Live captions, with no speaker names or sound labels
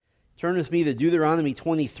Turn with me to Deuteronomy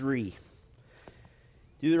 23.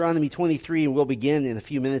 Deuteronomy 23, and we'll begin in a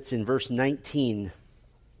few minutes in verse 19.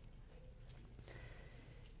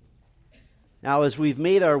 Now, as we've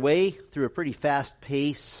made our way through a pretty fast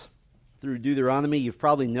pace through Deuteronomy, you've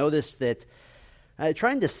probably noticed that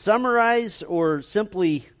trying to summarize or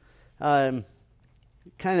simply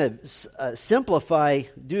simplify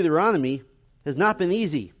Deuteronomy has not been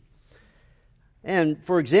easy. And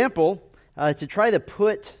for example, to try to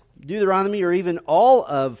put Deuteronomy or even all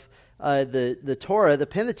of the Torah, the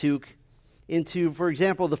Pentateuch, into, for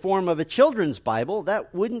example, the form of a children's Bible,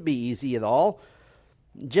 that wouldn't be easy at all.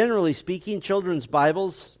 Generally speaking, children's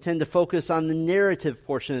Bibles tend to focus on the narrative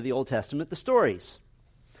portion of the Old Testament, the stories.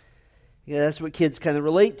 That's what kids kind of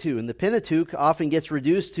relate to. And the Pentateuch often gets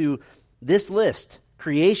reduced to this list: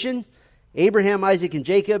 creation, Abraham, Isaac, and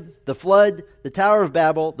Jacob, the flood, the Tower of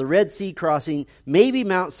Babel, the Red Sea crossing, maybe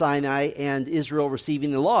Mount Sinai, and Israel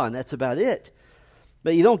receiving the law, and that's about it.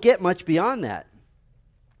 But you don't get much beyond that.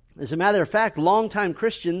 As a matter of fact, longtime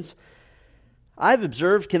Christians, I've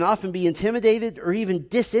observed, can often be intimidated or even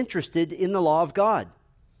disinterested in the law of God.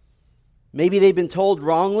 Maybe they've been told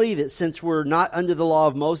wrongly that since we're not under the law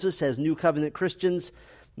of Moses as New Covenant Christians,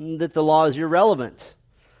 that the law is irrelevant.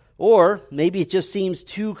 Or maybe it just seems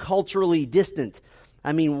too culturally distant.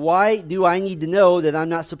 I mean, why do I need to know that I'm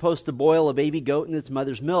not supposed to boil a baby goat in its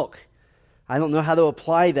mother's milk? I don't know how to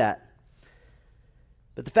apply that.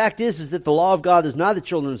 But the fact is that the law of God is not a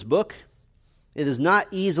children's book. It is not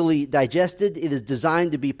easily digested. It is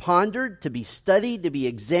designed to be pondered, to be studied, to be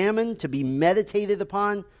examined, to be meditated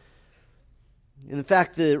upon. And in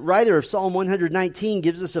fact, the writer of Psalm 119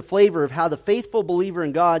 gives us a flavor of how the faithful believer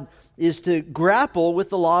in God is to grapple with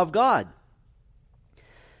the law of God.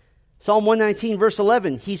 Psalm 119, verse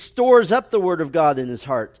 11, he stores up the word of God in his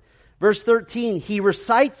heart. Verse 13, he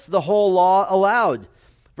recites the whole law aloud.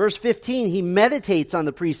 Verse 15, he meditates on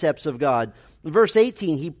the precepts of God. Verse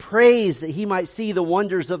 18, he prays that he might see the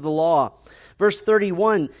wonders of the law. Verse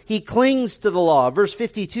 31, he clings to the law. Verse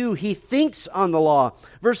 52, he thinks on the law.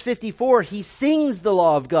 Verse 54, he sings the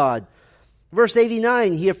law of God. Verse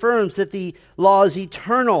 89, he affirms that the law is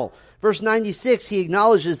eternal. Verse 96, he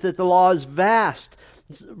acknowledges that the law is vast.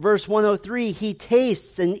 Verse 103, he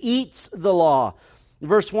tastes and eats the law.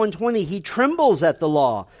 Verse 120, he trembles at the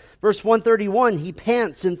law. Verse 131, he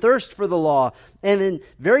pants and thirsts for the law. And in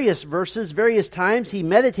various verses, various times, he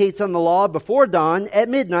meditates on the law before dawn, at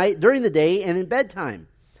midnight, during the day, and in bedtime.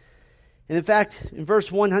 And in fact, in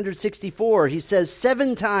verse 164, he says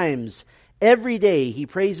 7 times every day he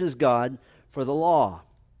praises God for the law.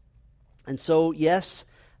 And so, yes,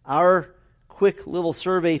 our quick little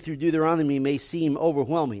survey through Deuteronomy may seem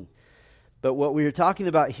overwhelming. But what we are talking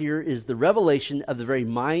about here is the revelation of the very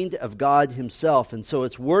mind of God himself. And so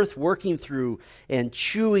it's worth working through and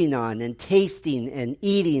chewing on and tasting and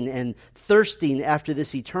eating and thirsting after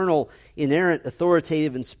this eternal, inerrant,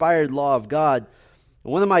 authoritative, inspired law of God.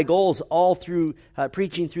 And one of my goals all through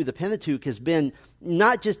preaching through the Pentateuch has been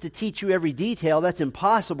not just to teach you every detail, that's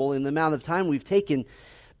impossible in the amount of time we've taken,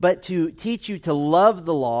 but to teach you to love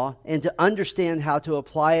the law and to understand how to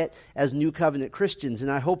apply it as New Covenant Christians.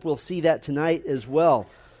 And I hope we'll see that tonight as well.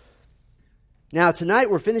 Now, tonight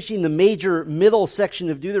we're finishing the major middle section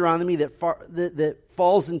of Deuteronomy that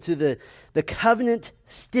falls into the covenant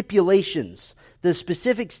stipulations, the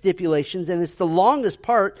specific stipulations, and it's the longest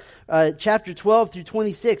part, chapter 12 through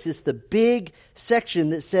 26. It's the big section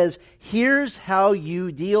that says, here's how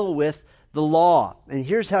you deal with the law, and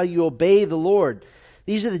here's how you obey the Lord.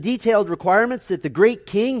 These are the detailed requirements that the great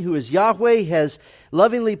king, who is Yahweh, has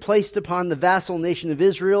lovingly placed upon the vassal nation of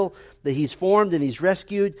Israel, that he's formed and he's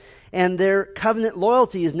rescued. And their covenant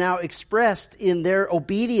loyalty is now expressed in their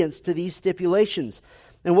obedience to these stipulations.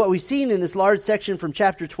 And what we've seen in this large section from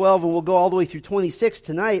chapter 12, and we'll go all the way through 26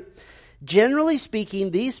 tonight, generally speaking,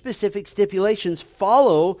 these specific stipulations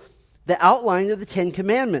follow the outline of the 10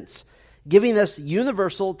 Commandments, giving us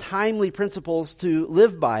universal, timely principles to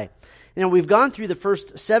live by. Now, we've gone through the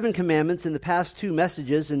first 7 commandments in the past 2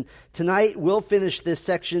 messages, and tonight we'll finish this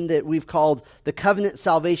section that we've called the Covenant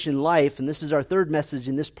Salvation Life, and this is our 3rd message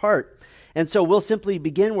in this part. And so we'll simply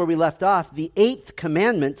begin where we left off. The 8th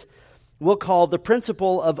commandment we'll call the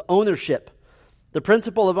principle of ownership. The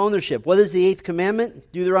principle of ownership. What is the 8th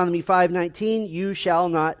commandment? Deuteronomy 5:19, you shall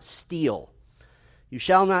not steal. You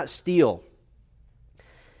shall not steal.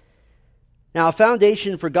 Now, a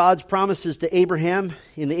foundation for God's promises to Abraham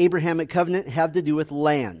in the Abrahamic covenant have to do with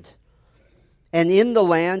land. And in the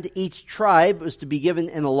land, each tribe was to be given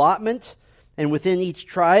an allotment, and within each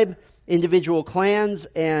tribe, individual clans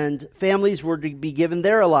and families were to be given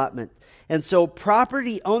their allotment. And so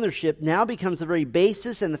property ownership now becomes the very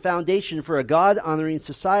basis and the foundation for a God-honoring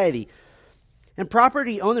society. And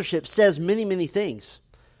property ownership says many, many things.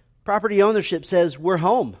 Property ownership says we're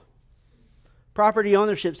home. Property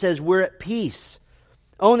ownership says we're at peace.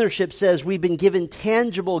 Ownership says we've been given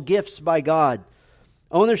tangible gifts by God.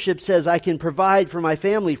 Ownership says I can provide for my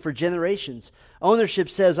family for generations. Ownership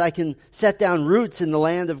says I can set down roots in the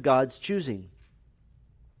land of God's choosing.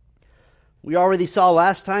 We already saw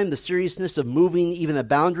last time the seriousness of moving even a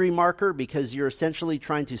boundary marker, because you're essentially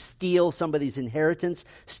trying to steal somebody's inheritance,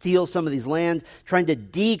 steal somebody's land, trying to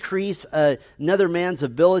decrease another man's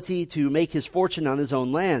ability to make his fortune on his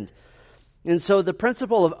own land. And so the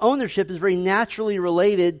principle of ownership is very naturally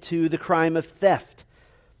related to the crime of theft.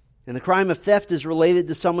 And the crime of theft is related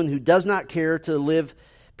to someone who does not care to live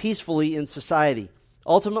peacefully in society.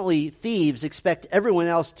 Ultimately, thieves expect everyone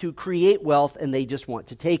else to create wealth, and they just want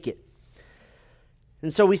to take it.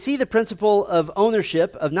 And so we see the principle of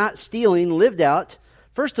ownership, of not stealing, lived out,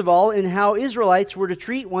 first of all, in how Israelites were to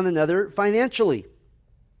treat one another financially.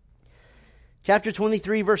 Chapter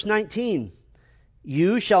 23, verse 19.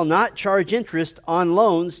 You shall not charge interest on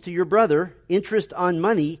loans to your brother, interest on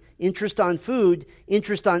money, interest on food,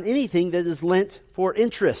 interest on anything that is lent for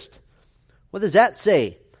interest. What does that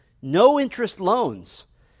say? No interest loans.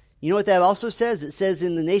 You know what that also says? It says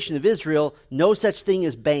in the nation of Israel, no such thing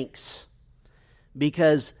as banks,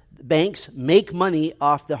 because banks make money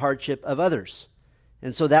off the hardship of others.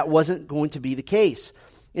 And so that wasn't going to be the case.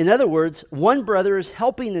 In other words, one brother is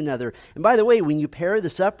helping another. And by the way, when you pair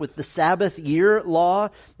this up with the Sabbath year law,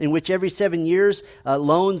 in which every 7 years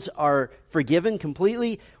loans are forgiven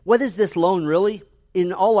completely, what is this loan really?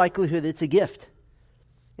 In all likelihood, it's a gift.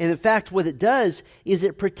 And in fact, what it does is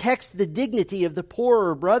it protects the dignity of the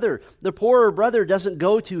poorer brother. The poorer brother doesn't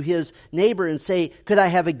go to his neighbor and say, could I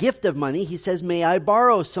have a gift of money? He says, may I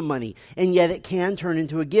borrow some money? And yet it can turn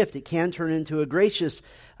into a gift. It can turn into a gracious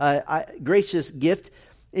gift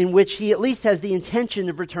in which he at least has the intention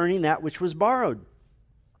of returning that which was borrowed.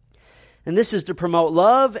 And this is to promote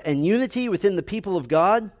love and unity within the people of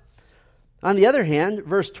God. On the other hand,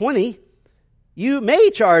 verse 20, you may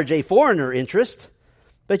charge a foreigner interest,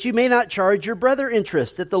 but you may not charge your brother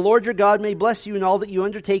interest, that the Lord your God may bless you in all that you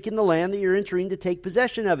undertake in the land that you're entering to take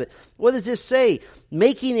possession of it. What does this say?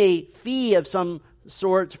 Making a fee of some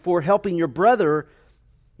sort for helping your brother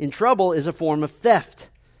in trouble is a form of theft.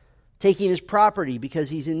 Taking his property because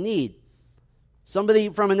he's in need. Somebody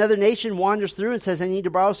from another nation wanders through and says, I need to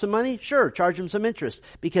borrow some money. Sure, charge him some interest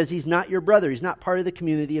because he's not your brother. He's not part of the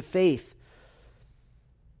community of faith.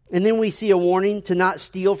 And then we see a warning to not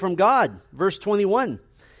steal from God. Verse 21.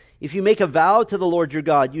 If you make a vow to the Lord your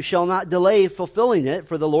God, you shall not delay fulfilling it,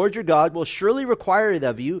 for the Lord your God will surely require it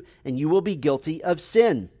of you, and you will be guilty of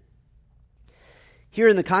sin. Here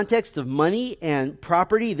in the context of money and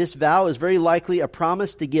property, this vow is very likely a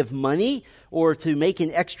promise to give money or to make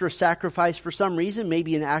an extra sacrifice for some reason,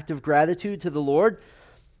 maybe an act of gratitude to the Lord.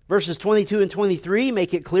 Verses 22 and 23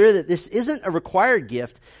 make it clear that this isn't a required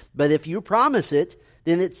gift, but if you promise it,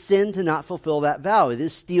 then it's sin to not fulfill that vow. It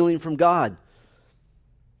is stealing from God.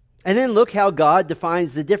 And then look how God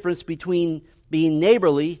defines the difference between being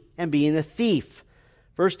neighborly and being a thief.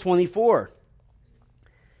 Verse 24.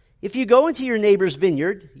 If you go into your neighbor's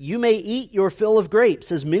vineyard, you may eat your fill of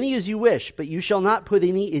grapes, as many as you wish, but you shall not put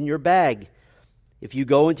any in your bag. If you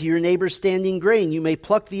go into your neighbor's standing grain, you may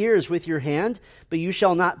pluck the ears with your hand, but you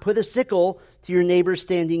shall not put a sickle to your neighbor's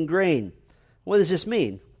standing grain. What does this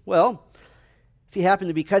mean? Well, if you happen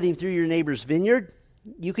to be cutting through your neighbor's vineyard,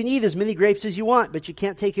 you can eat as many grapes as you want, but you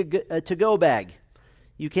can't take a to-go bag.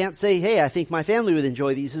 You can't say, hey, I think my family would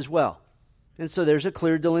enjoy these as well. And so there's a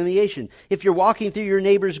clear delineation. If you're walking through your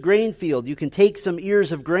neighbor's grain field, you can take some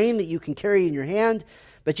ears of grain that you can carry in your hand,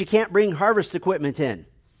 but you can't bring harvest equipment in.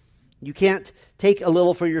 You can't take a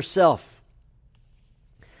little for yourself.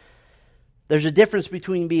 There's a difference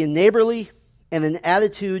between being neighborly and an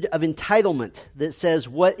attitude of entitlement that says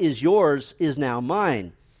what is yours is now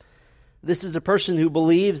mine. This is a person who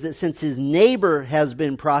believes that since his neighbor has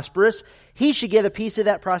been prosperous, he should get a piece of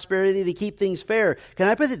that prosperity to keep things fair. Can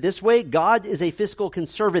I put it this way? God is a fiscal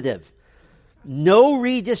conservative. No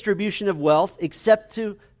redistribution of wealth except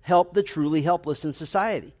to help the truly helpless in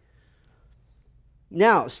society.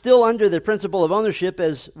 Now, still under the principle of ownership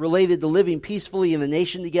as related to living peacefully in the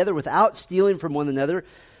nation together without stealing from one another,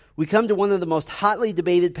 we come to one of the most hotly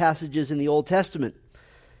debated passages in the Old Testament.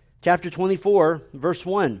 Chapter 24, verse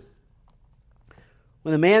 1.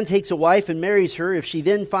 When a man takes a wife and marries her, if she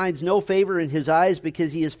then finds no favor in his eyes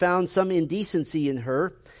because he has found some indecency in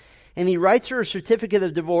her, And he writes her a certificate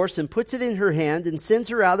of divorce and puts it in her hand and sends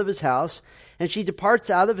her out of his house. And she departs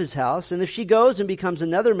out of his house. And if she goes and becomes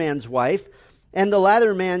another man's wife, and the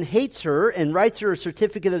latter man hates her and writes her a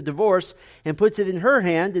certificate of divorce and puts it in her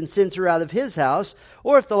hand and sends her out of his house,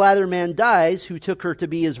 or if the latter man dies who took her to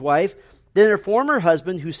be his wife, then her former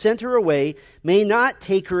husband who sent her away may not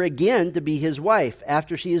take her again to be his wife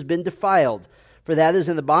after she has been defiled, for that is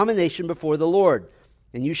an abomination before the Lord.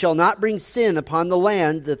 And you shall not bring sin upon the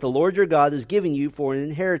land that the Lord your God is giving you for an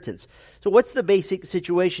inheritance. So what's the basic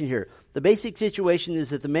situation here? The basic situation is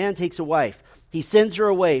that the man takes a wife. He sends her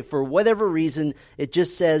away for whatever reason. It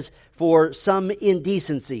just says for some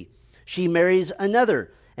indecency. She marries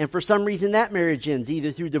another. And for some reason that marriage ends,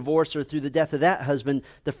 either through divorce or through the death of that husband.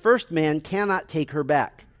 The first man cannot take her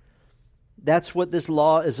back. That's what this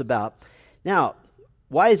law is about. Now,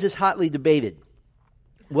 why is this hotly debated?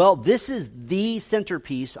 Well, this is the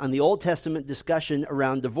centerpiece on the Old Testament discussion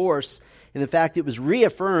around divorce. And in fact, it was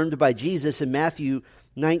reaffirmed by Jesus in Matthew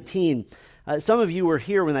 19. Some of you were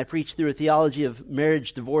here when I preached through a theology of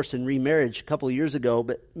marriage, divorce, and remarriage a couple of years ago,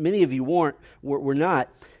 but many of you were not.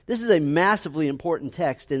 This is a massively important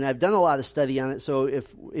text, and I've done a lot of study on it, so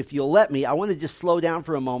if you'll let me, I want to just slow down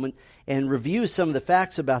for a moment and review some of the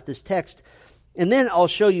facts about this text, and then I'll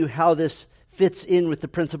show you how this fits in with the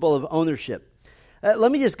principle of ownership.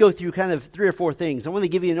 Let me just go through kind of 3 or 4 things. I want to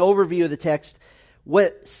give you an overview of the text,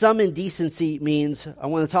 what some indecency means. I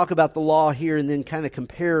want to talk about the law here and then kind of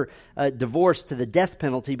compare divorce to the death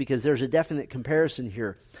penalty because there's a definite comparison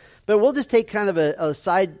here. But we'll just take kind of a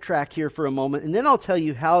sidetrack here for a moment, and then I'll tell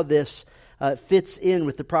you how this fits in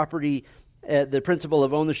with the principle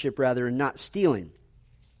of ownership rather, and not stealing.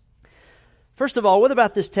 First of all, what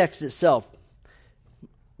about this text itself?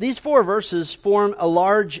 These 4 verses form a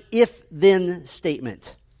large if-then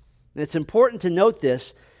statement. And it's important to note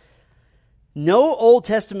this. No Old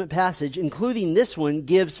Testament passage, including this one,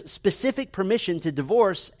 gives specific permission to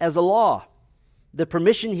divorce as a law. The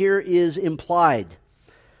permission here is implied.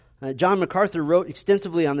 John MacArthur wrote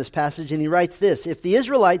extensively on this passage, and he writes this: if the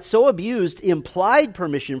Israelites so abused implied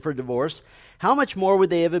permission for divorce, how much more would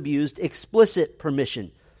they have abused explicit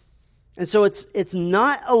permission? And so it's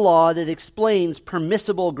not a law that explains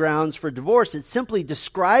permissible grounds for divorce. It simply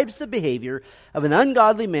describes the behavior of an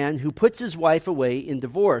ungodly man who puts his wife away in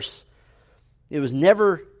divorce. It was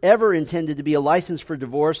never, ever intended to be a license for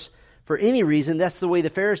divorce for any reason. That's the way the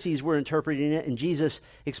Pharisees were interpreting it, and Jesus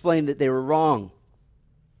explained that they were wrong.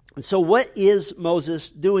 And so what is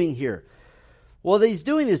Moses doing here? Well, what he's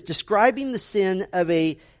doing is describing the sin of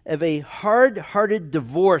a hard-hearted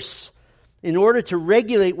divorce in order to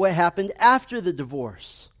regulate what happened after the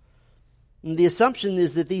divorce. And the assumption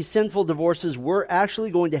is that these sinful divorces were actually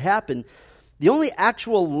going to happen. The only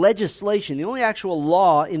actual legislation, the only actual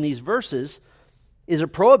law in these verses is a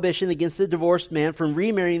prohibition against the divorced man from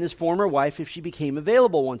remarrying his former wife if she became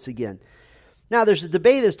available once again. Now, there's a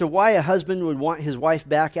debate as to why a husband would want his wife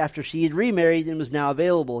back after she had remarried and was now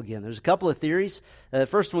available again. There's a couple of theories. The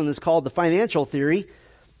first one is called the financial theory,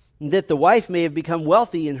 that the wife may have become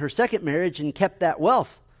wealthy in her second marriage and kept that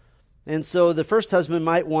wealth. And so the first husband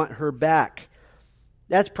might want her back.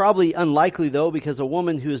 That's probably unlikely, though, because a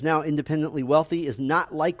woman who is now independently wealthy is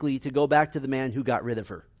not likely to go back to the man who got rid of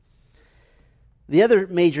her. The other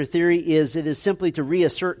major theory is it is simply to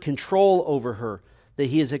reassert control over her, that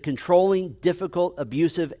he is a controlling, difficult,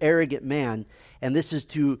 abusive, arrogant man, and this is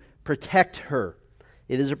to protect her.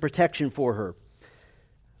 It is a protection for her.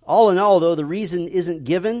 All in all, though, the reason isn't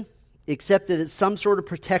given, except that it's some sort of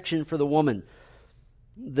protection for the woman.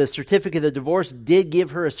 The certificate of divorce did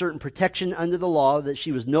give her a certain protection under the law that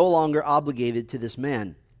she was no longer obligated to this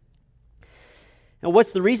man. And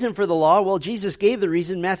what's the reason for the law? Well, Jesus gave the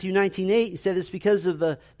reason. Matthew 19:8, he said it's because of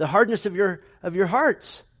the hardness of your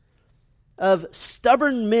hearts, of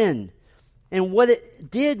stubborn men. And what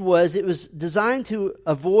it did was it was designed to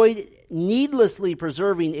avoid needlessly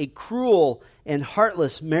preserving a cruel and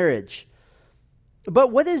heartless marriage.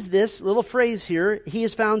 But what is this little phrase here? He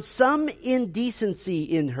has found some indecency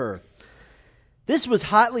in her. This was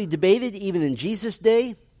hotly debated even in Jesus'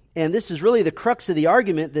 day, and this is really the crux of the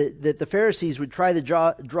argument that the Pharisees would try to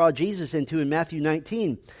draw Jesus into in Matthew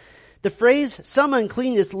 19. The phrase, some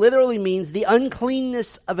uncleanness, literally means the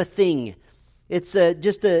uncleanness of a thing. It's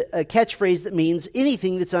just a catchphrase that means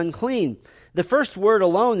anything that's unclean. The first word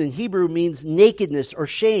alone in Hebrew means nakedness or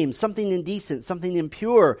shame, something indecent, something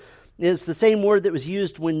impure. It's the same word that was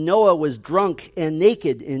used when Noah was drunk and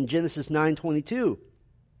naked in Genesis 9:22.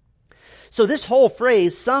 So this whole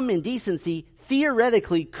phrase, some indecency,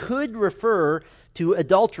 theoretically could refer to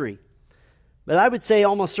adultery. But I would say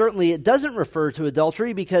almost certainly it doesn't refer to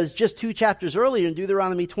adultery, because just 2 chapters earlier in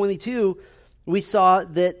Deuteronomy 22, we saw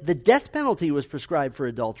that the death penalty was prescribed for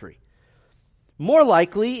adultery. More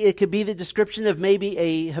likely, it could be the description of maybe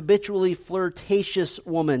a habitually flirtatious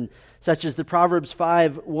woman, such as the Proverbs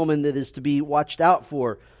 5 woman that is to be watched out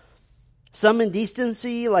for. Some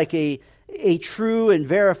indecency, like a true and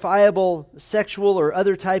verifiable sexual or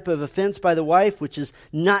other type of offense by the wife, which is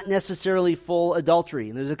not necessarily full adultery.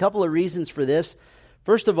 And there's a couple of reasons for this.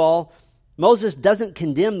 First of all, Moses doesn't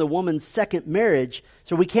condemn the woman's second marriage,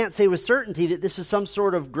 so we can't say with certainty that this is some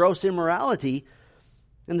sort of gross immorality.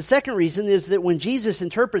 And the second reason is that when Jesus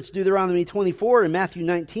interprets Deuteronomy 24 and Matthew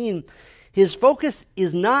 19, his focus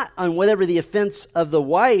is not on whatever the offense of the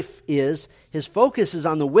wife is. His focus is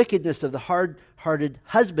on the wickedness of the hard-hearted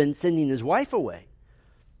husband sending his wife away.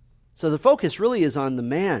 So the focus really is on the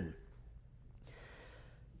man.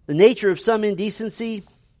 The nature of some indecency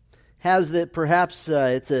has that perhaps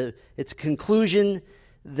it's a conclusion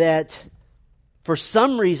that for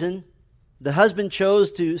some reason the husband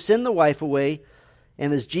chose to send the wife away.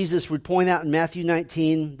 And as Jesus would point out in Matthew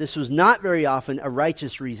 19, this was not very often a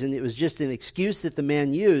righteous reason. It was just an excuse that the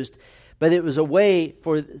man used, but it was a way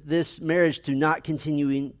for this marriage to not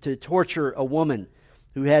continuing to torture a woman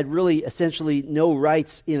who had really essentially no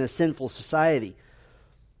rights in a sinful society.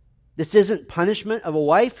 This isn't punishment of a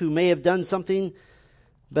wife who may have done something,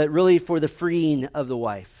 but really for the freeing of the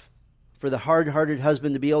wife, for the hard-hearted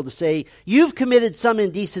husband to be able to say, you've committed some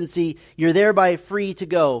indecency, you're thereby free to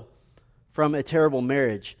go from a terrible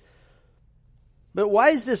marriage. But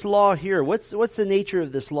why is this law here? What's the nature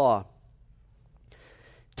of this law?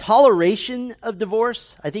 Toleration of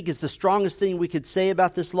divorce, I think, is the strongest thing we could say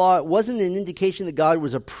about this law. It wasn't an indication that God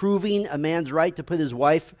was approving a man's right to put his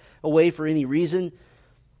wife away for any reason.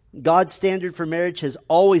 God's standard for marriage has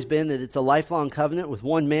always been that it's a lifelong covenant with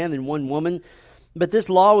one man and one woman. But this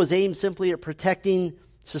law was aimed simply at protecting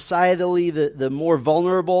societally the more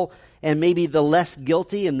vulnerable and maybe the less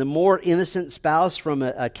guilty and the more innocent spouse from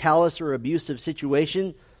a callous or abusive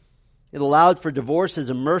situation. It allowed for divorce as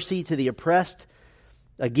a mercy to the oppressed,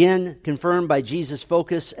 again confirmed by Jesus'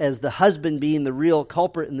 focus as the husband being the real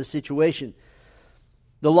culprit in the situation.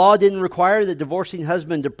 The law didn't require the divorcing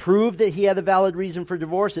husband to prove that he had a valid reason for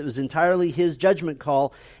divorce. It was entirely his judgment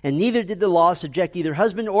call, and neither did the law subject either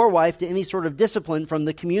husband or wife to any sort of discipline from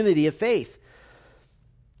the community of faith.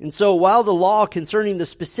 And so while the law concerning the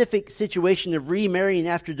specific situation of remarrying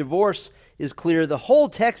after divorce is clear, the whole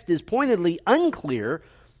text is pointedly unclear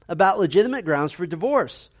about legitimate grounds for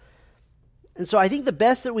divorce. And so I think the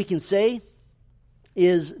best that we can say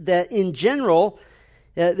is that in general,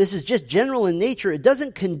 this is just general in nature. It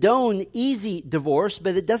doesn't condone easy divorce,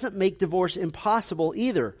 but it doesn't make divorce impossible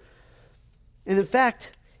either. And in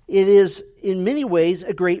fact, it is in many ways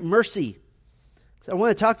a great mercy. So I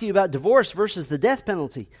want to talk to you about divorce versus the death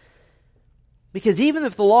penalty. Because even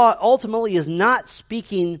if the law ultimately is not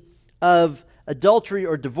speaking of adultery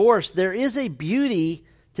or divorce, there is a beauty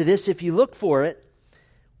to this if you look for it.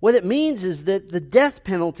 What it means is that the death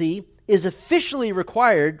penalty is officially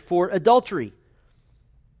required for adultery.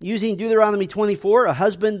 Using Deuteronomy 24, a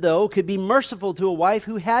husband, though, could be merciful to a wife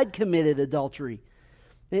who had committed adultery.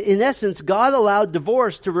 In essence, God allowed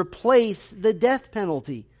divorce to replace the death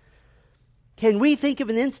penalty. Can we think of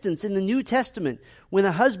an instance in the New Testament when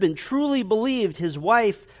a husband truly believed his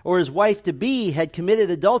wife or his wife-to-be had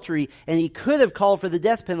committed adultery and he could have called for the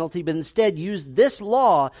death penalty, but instead used this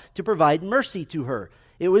law to provide mercy to her?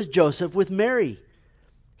 It was Joseph with Mary.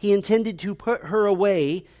 He intended to put her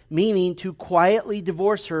away, meaning to quietly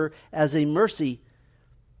divorce her as a mercy.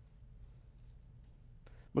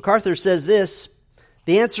 MacArthur says this: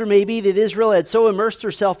 the answer may be that Israel had so immersed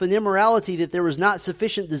herself in immorality that there was not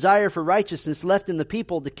sufficient desire for righteousness left in the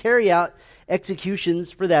people to carry out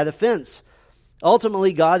executions for that offense.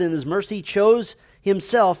 Ultimately, God in His mercy chose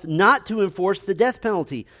Himself not to enforce the death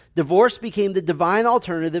penalty. Divorce became the divine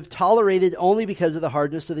alternative, tolerated only because of the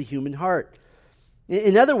hardness of the human heart.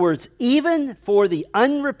 In other words, even for the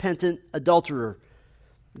unrepentant adulterer,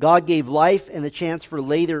 God gave life and the chance for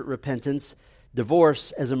later repentance,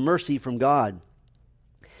 divorce, as a mercy from God.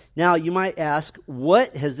 Now, you might ask,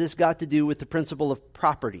 what has this got to do with the principle of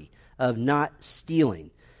property, of not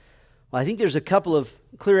stealing? Well, I think there's a couple of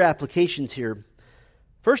clear applications here.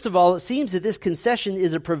 First of all, it seems that this concession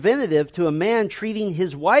is a preventative to a man treating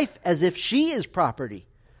his wife as if she is property.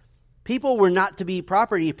 People were not to be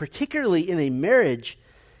property, particularly in a marriage.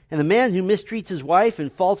 And the man who mistreats his wife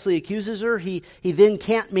and falsely accuses her, he then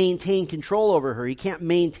can't maintain control over her. He can't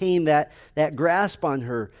maintain that grasp on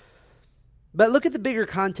her. But look at the bigger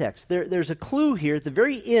context. There's a clue here at the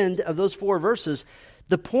very end of those 4 verses.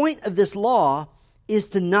 The point of this law is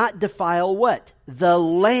to not defile what? The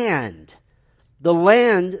land. The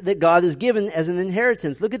land that God has given as an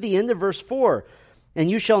inheritance. Look at the end of verse 4.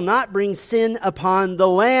 And you shall not bring sin upon the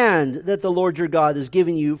land that the Lord your God has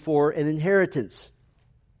given you for an inheritance.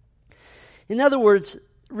 In other words,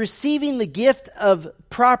 receiving the gift of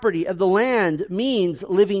property, of the land, means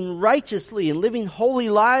living righteously and living holy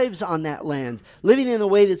lives on that land, living in a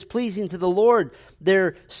way that's pleasing to the Lord.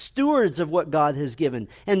 They're stewards of what God has given.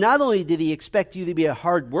 And not only did He expect you to be a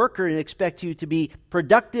hard worker and expect you to be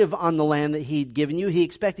productive on the land that He'd given you, He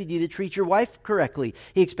expected you to treat your wife correctly.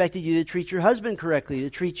 He expected you to treat your husband correctly, to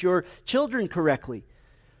treat your children correctly.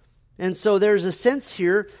 And so there's a sense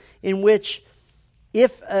here in which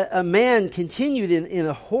if a man continued in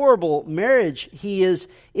a horrible marriage, he is,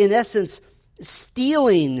 in essence,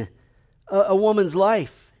 stealing a woman's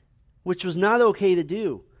life, which was not okay to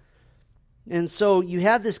do. And so you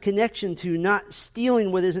have this connection to not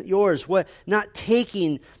stealing what isn't yours, not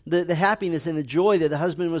taking the happiness and the joy that the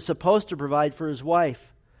husband was supposed to provide for his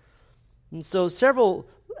wife. And so several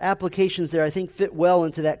applications there, I think, fit well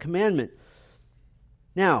into that commandment.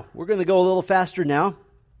 Now, we're going to go a little faster now.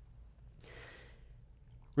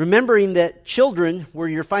 Remembering that children were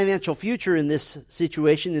your financial future in this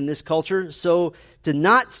situation, in this culture, so to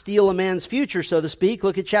not steal a man's future, so to speak,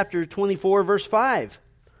 look at chapter 24, verse 5.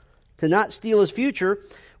 To not steal his future,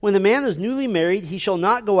 when the man is newly married, he shall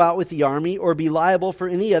not go out with the army or be liable for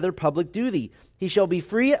any other public duty. He shall be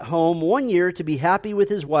free at home 1 year to be happy with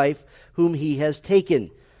his wife, whom he has taken.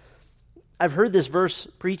 I've heard this verse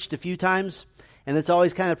preached a few times. And it's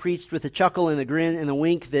always kind of preached with a chuckle and a grin and a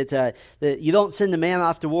wink that you don't send a man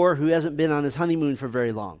off to war who hasn't been on his honeymoon for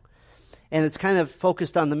very long. And it's kind of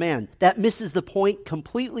focused on the man. That misses the point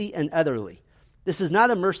completely and utterly. This is not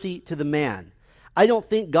a mercy to the man. I don't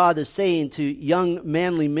think God is saying to young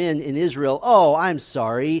manly men in Israel, oh, I'm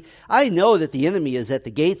sorry. I know that the enemy is at the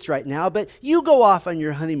gates right now, but you go off on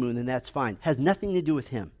your honeymoon and that's fine. Has nothing to do with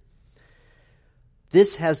him.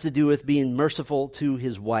 This has to do with being merciful to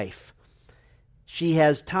his wife. She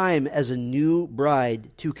has time as a new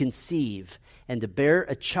bride to conceive and to bear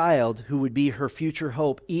a child who would be her future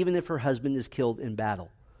hope, even if her husband is killed in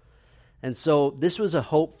battle. And so this was a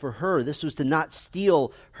hope for her. This was to not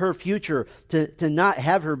steal her future, to not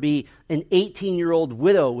have her be an 18-year-old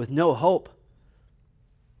widow with no hope.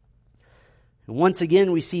 And once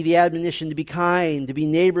again, we see the admonition to be kind, to be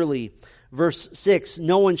neighborly. Verse 6,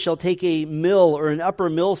 no one shall take a mill or an upper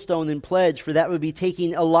millstone in pledge, for that would be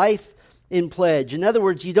taking a life in pledge. In other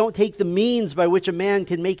words, you don't take the means by which a man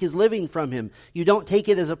can make his living from him. You don't take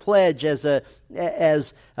it as a pledge, as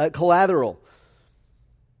a collateral.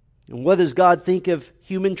 And what does God think of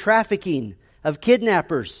human trafficking, of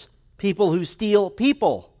kidnappers, people who steal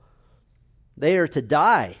people? They are to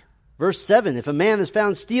die. Verse 7, if a man is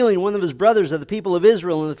found stealing one of his brothers of the people of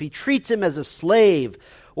Israel, and if he treats him as a slave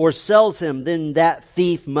or sells him, then that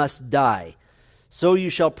thief must die. So you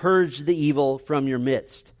shall purge the evil from your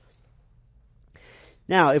midst.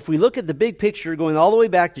 Now, if we look at the big picture going all the way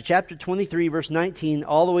back to chapter 23, verse 19,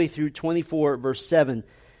 all the way through 24, verse 7,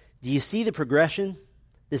 do you see the progression?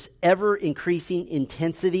 This ever-increasing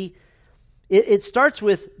intensity? It starts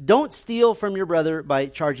with, don't steal from your brother by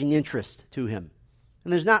charging interest to him.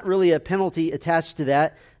 And there's not really a penalty attached to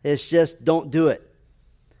that. It's just, don't do it.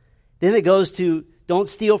 Then it goes to, don't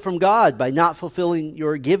steal from God by not fulfilling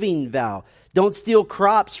your giving vow. Don't steal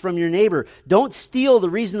crops from your neighbor. Don't steal the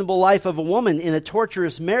reasonable life of a woman in a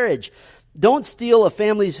torturous marriage. Don't steal a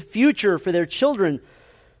family's future for their children.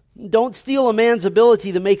 Don't steal a man's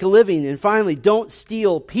ability to make a living. And finally, don't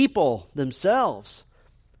steal people themselves.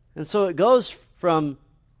 And so it goes from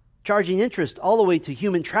charging interest all the way to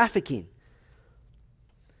human trafficking.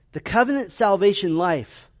 The covenant salvation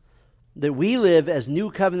life that we live as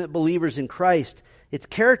new covenant believers in Christ, it's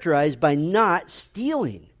characterized by not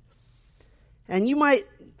stealing. And you might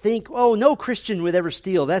think, oh, no Christian would ever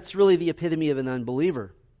steal. That's really the epitome of an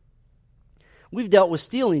unbeliever. We've dealt with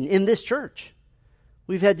stealing in this church.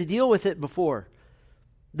 We've had to deal with it before.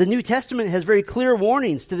 The New Testament has very clear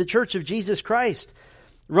warnings to the church of Jesus Christ.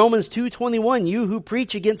 Romans 2:21, you who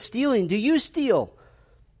preach against stealing, do you steal?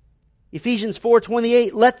 Ephesians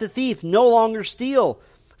 4:28, let the thief no longer steal.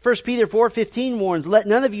 1 Peter 4:15 warns, let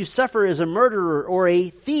none of you suffer as a murderer or a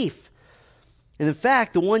thief. And in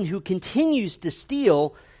fact, the one who continues to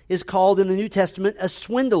steal is called in the New Testament a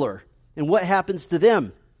swindler. And what happens to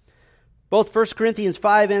them? Both 1 Corinthians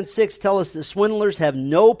 5 and 6 tell us that swindlers have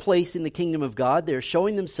no place in the kingdom of God. They're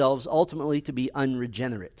showing themselves ultimately to be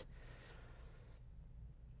unregenerate.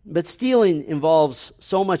 But stealing involves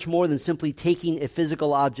so much more than simply taking a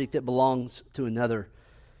physical object that belongs to another.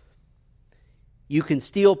 You can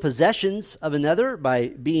steal possessions of another by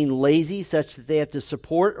being lazy such that they have to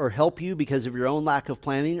support or help you because of your own lack of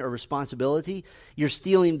planning or responsibility. You're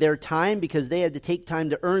stealing their time because they had to take time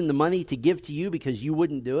to earn the money to give to you because you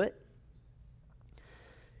wouldn't do it.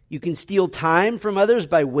 You can steal time from others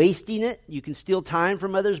by wasting it. You can steal time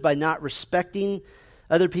from others by not respecting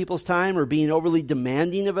other people's time or being overly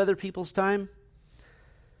demanding of other people's time.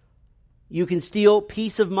 You can steal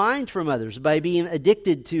peace of mind from others by being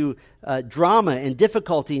addicted to drama and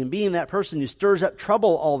difficulty and being that person who stirs up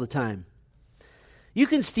trouble all the time. You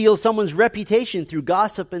can steal someone's reputation through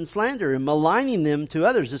gossip and slander and maligning them to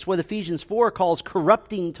others. That's what Ephesians 4 calls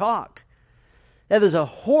corrupting talk. That is a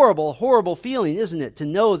horrible, horrible feeling, isn't it, to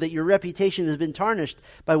know that your reputation has been tarnished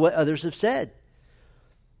by what others have said.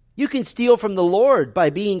 You can steal from the Lord by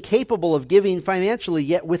being capable of giving financially,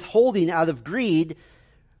 yet withholding out of greed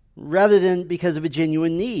rather than because of a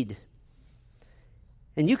genuine need.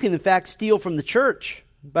 And you can, in fact, steal from the church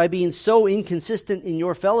by being so inconsistent in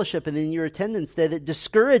your fellowship and in your attendance that it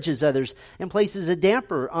discourages others and places a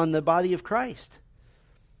damper on the body of Christ.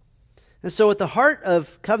 And so at the heart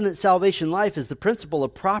of covenant salvation life is the principle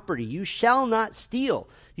of property. You shall not steal.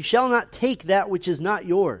 You shall not take that which is not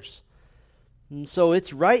yours. And so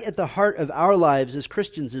it's right at the heart of our lives as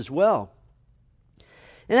Christians as well.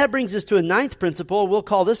 And that brings us to a ninth principle. We'll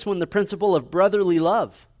call this one the principle of brotherly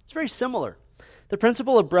love. It's very similar. The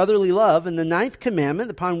principle of brotherly love, and the ninth commandment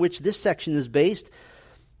upon which this section is based,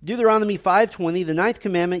 Deuteronomy 5:20, the ninth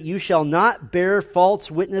commandment, you shall not bear false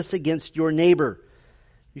witness against your neighbor.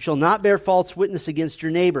 You shall not bear false witness against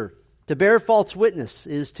your neighbor. To bear false witness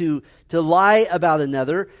is to lie about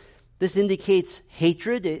another. This indicates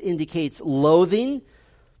hatred. It indicates loathing.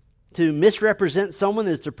 To misrepresent someone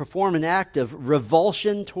is to perform an act of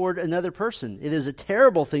revulsion toward another person. It is a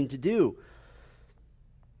terrible thing to do.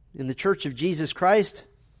 In the Church of Jesus Christ,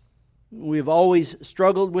 we've always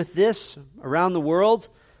struggled with this around the world,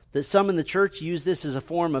 that some in the church use this as a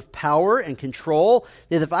form of power and control,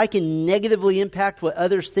 that if I can negatively impact what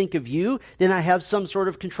others think of you, then I have some sort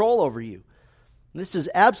of control over you. And this is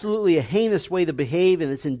absolutely a heinous way to behave,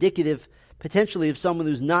 and it's indicative potentially of someone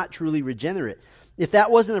who's not truly regenerate. If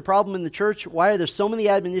that wasn't a problem in the church, why are there so many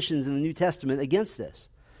admonitions in the New Testament against this?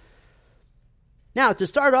 Now, to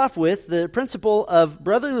start off with, the principle of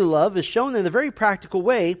brotherly love is shown in a very practical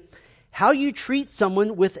way. How you treat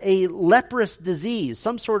someone with a leprous disease,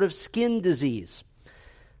 some sort of skin disease.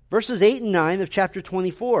 Verses 8 and 9 of chapter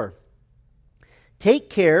 24. Take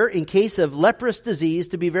care, in case of leprous disease,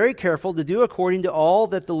 to be very careful to do according to all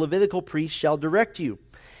that the Levitical priest shall direct you.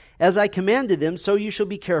 As I commanded them, so you shall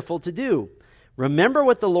be careful to do. Remember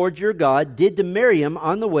what the Lord your God did to Miriam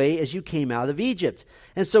on the way as you came out of Egypt.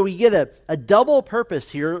 And so we get a double purpose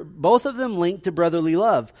here, both of them linked to brotherly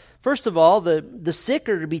love. First of all, the sick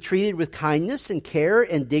are to be treated with kindness and care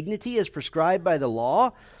and dignity as prescribed by the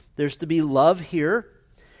law. There's to be love here.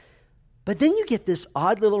 But then you get this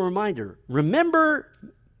odd little reminder. Remember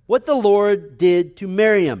what the Lord did to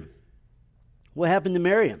Miriam. What happened to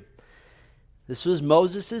Miriam? This was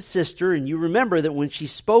Moses' sister, and you remember that when she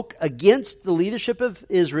spoke against the leadership of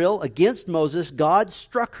Israel, against Moses, God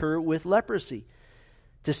struck her with leprosy.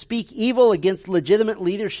 To speak evil against legitimate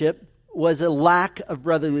leadership was a lack of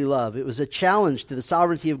brotherly love. It was a challenge to the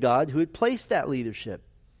sovereignty of God who had placed that leadership.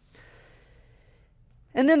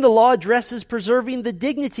 And then the law addresses preserving the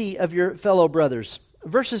dignity of your fellow brothers.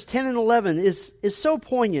 Verses 10 and 11 is so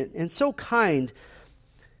poignant and so kind.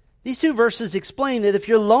 These two verses explain that if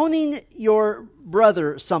you're loaning your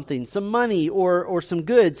brother something, some money or some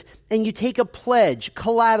goods, and you take a pledge,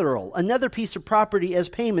 collateral, another piece of property as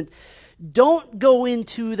payment, don't go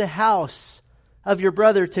into the house of your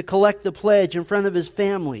brother to collect the pledge in front of his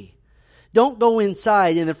family. Don't go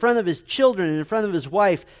inside and in front of his children and in front of his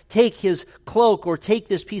wife, take his cloak or take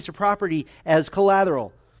this piece of property as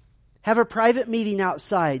collateral. Have a private meeting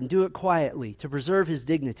outside and do it quietly to preserve his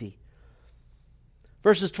dignity.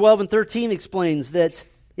 Verses 12 and 13 explains that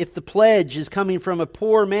if the pledge is coming from a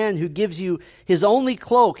poor man who gives you his only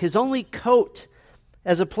cloak, his only coat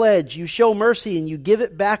as a pledge, you show mercy and you give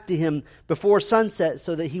it back to him before sunset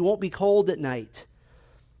so that he won't be cold at night.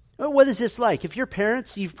 What is this like? If you're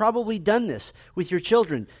parents, you've probably done this with your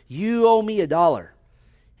children. You owe me $1,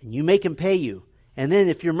 and you make them pay you. And then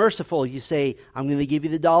if you're merciful, you say, I'm going to give you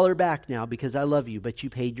the $1 back now because I love you, but you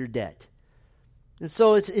paid your debt. And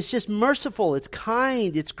so it's just merciful, it's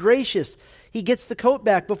kind, it's gracious. He gets the coat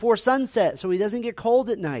back before sunset so he doesn't get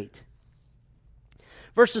cold at night.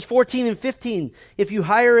 Verses 14 and 15, if you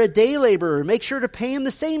hire a day laborer, make sure to pay him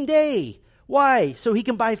the same day. Why? So he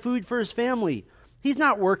can buy food for his family. He's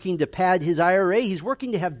not working to pad his IRA, he's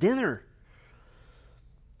working to have dinner.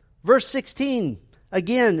 Verse 16,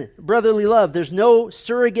 again, brotherly love. There's no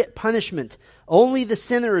surrogate punishment. Only the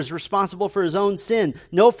sinner is responsible for his own sin.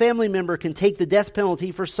 No family member can take the death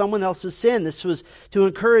penalty for someone else's sin. This was to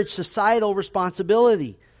encourage societal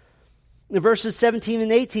responsibility. In verses 17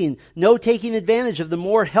 and 18, no taking advantage of the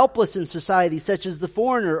more helpless in society, such as the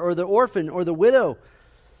foreigner or the orphan or the widow.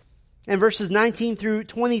 And verses 19 through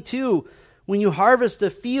 22, when you harvest a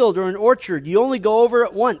field or an orchard, you only go over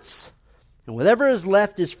it once. And whatever is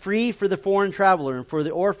left is free for the foreign traveler and for the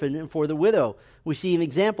orphan and for the widow. We see an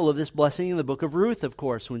example of this blessing in the book of Ruth, of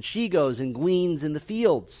course, when she goes and gleans in the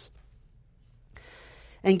fields.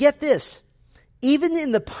 And get this, even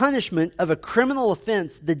in the punishment of a criminal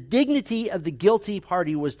offense, the dignity of the guilty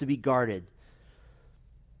party was to be guarded.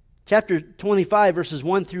 Chapter 25, verses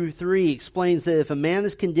 1 through 3 explains that if a man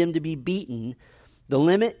is condemned to be beaten, the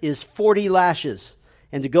limit is 40 lashes.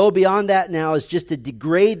 And to go beyond that now is just to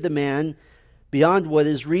degrade the man beyond what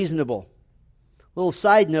is reasonable. Little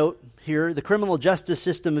side note here, the criminal justice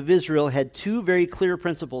system of Israel had two very clear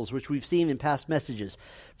principles, which we've seen in past messages.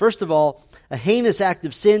 First of all, a heinous act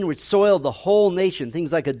of sin which soiled the whole nation,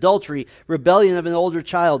 things like adultery, rebellion of an older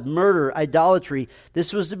child, murder, idolatry,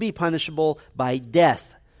 this was to be punishable by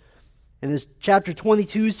death. And as chapter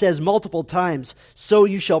 22 says multiple times, so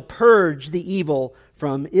you shall purge the evil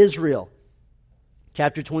from Israel.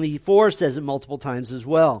 Chapter 24 says it multiple times as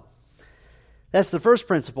well. That's the first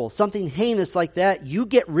principle. Something heinous like that, you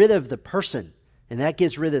get rid of the person, and that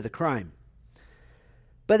gets rid of the crime.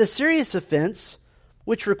 But a serious offense,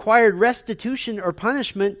 which required restitution or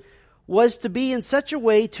punishment, was to be in such a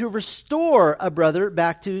way to restore a brother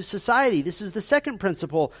back to society. This is the second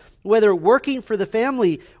principle. Whether working for the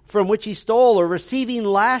family from which he stole or receiving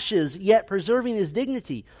lashes, yet preserving his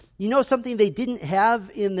dignity. You know something they didn't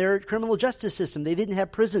have in their criminal justice system? They didn't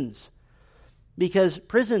have prisons. Because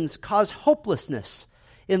prisons cause hopelessness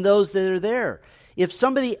in those that are there. If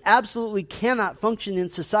somebody absolutely cannot function in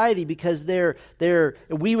society because they're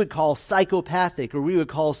we would call psychopathic, or we would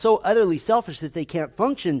call so utterly selfish that they can't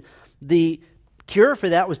function, the cure for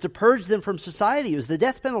that was to purge them from society. It was the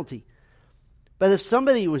death penalty. But if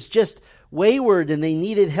somebody was just wayward and they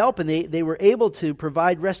needed help and they were able to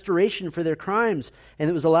provide restoration for their crimes and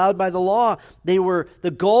it was allowed by the law,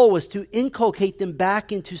 the goal was to inculcate them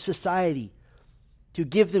back into society, to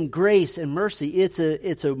give them grace and mercy.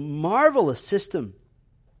 It's a marvelous system.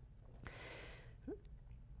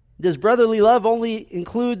 Does brotherly love only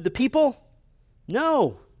include the people?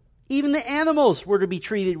 No. Even the animals were to be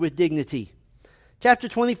treated with dignity. Chapter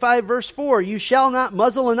 25, verse 4, you shall not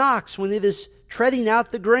muzzle an ox when it is treading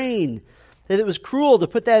out the grain. That it was cruel to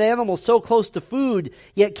put that animal so close to food,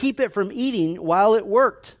 yet keep it from eating while it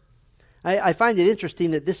worked. I find it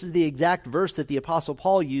interesting that this is the exact verse that the Apostle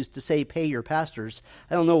Paul used to say, pay your pastors.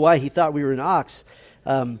 I don't know why he thought we were an ox.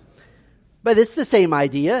 But it's the same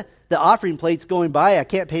idea. The offering plate's going by, I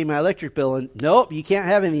can't pay my electric bill, and nope, you can't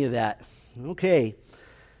have any of that. Okay.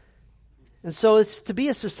 And so it's to be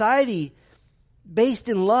a society based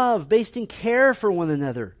in love, based in care for one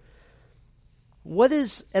another. What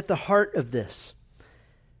is at the heart of this?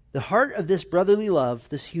 The heart of this brotherly love,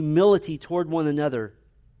 this humility toward one another,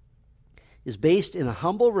 is based in a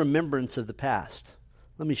humble remembrance of the past.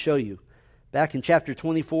 Let me show you. Back in chapter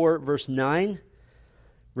 24, verse 9,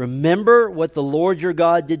 remember what the Lord your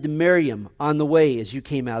God did to Miriam on the way as you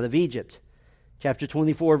came out of Egypt. Chapter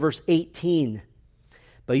 24, verse 18,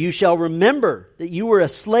 but you shall remember that you were a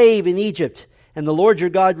slave in Egypt, and the Lord your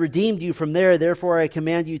God redeemed you from there. Therefore I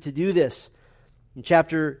command you to do this. In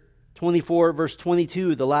chapter 24, verse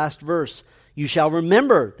 22, the last verse, you shall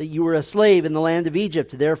remember that you were a slave in the land of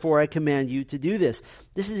Egypt. Therefore, I command you to do this.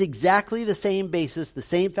 This is exactly the same basis, the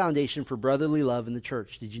same foundation for brotherly love in the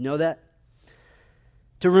church. Did you know that?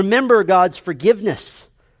 To remember God's forgiveness.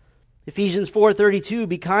 Ephesians 4:32,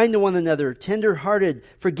 be kind to one another, tender-hearted,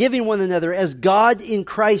 forgiving one another as God in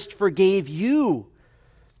Christ forgave you.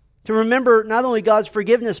 To remember not only God's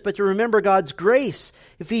forgiveness, but to remember God's grace.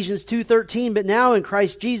 Ephesians 2:13, but now in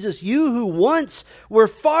Christ Jesus, you who once were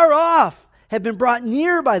far off have been brought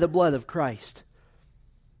near by the blood of Christ.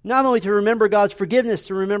 Not only to remember God's forgiveness,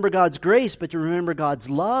 to remember God's grace, but to remember God's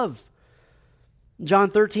love.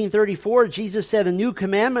 John 13:34, Jesus said, a new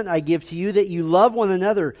commandment I give to you, that you love one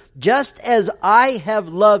another, just as I have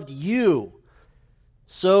loved you,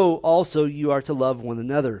 so also you are to love one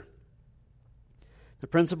another. The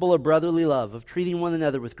principle of brotherly love, of treating one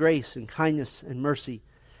another with grace and kindness and mercy.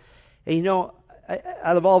 And you know,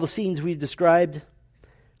 out of all the scenes we've described,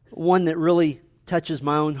 one that really touches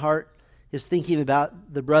my own heart is thinking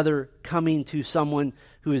about the brother coming to someone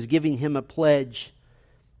who is giving him a pledge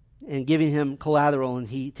and giving him collateral, and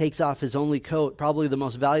he takes off his only coat, probably the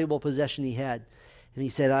most valuable possession he had. And he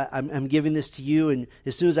said, I'm giving this to you, and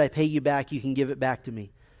as soon as I pay you back, you can give it back to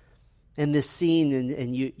me. And this scene,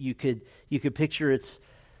 and you could picture it's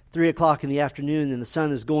 3 o'clock in the afternoon, and the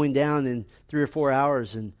sun is going down in 3 or 4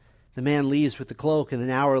 hours, and the man leaves with the cloak, and an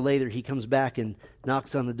hour later he comes back and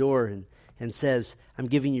knocks on the door and says, I'm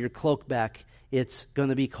giving you your cloak back. It's going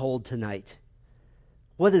to be cold tonight.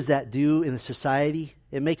 What does that do in a society?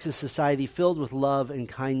 It makes a society filled with love and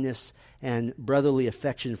kindness and brotherly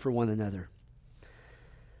affection for one another.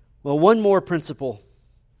 Well, one more principle.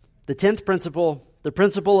 The 10th principle, the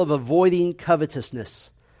principle of avoiding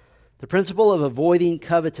covetousness. The principle of avoiding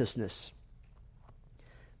covetousness.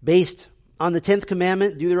 Based on the 10th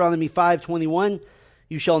commandment, Deuteronomy 5:21,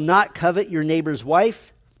 you shall not covet your neighbor's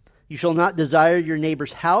wife. You shall not desire your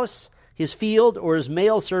neighbor's house, his field, or his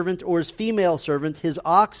male servant, or his female servant, his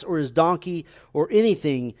ox, or his donkey, or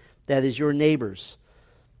anything that is your neighbor's.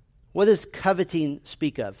 What does coveting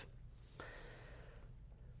speak of?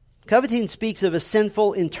 Coveting speaks of a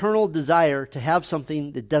sinful internal desire to have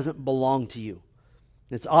something that doesn't belong to you.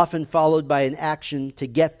 It's often followed by an action to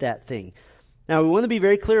get that thing. Now, we want to be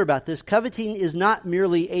very clear about this. Coveting is not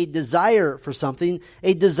merely a desire for something.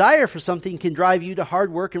 A desire for something can drive you to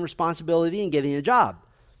hard work and responsibility and getting a job.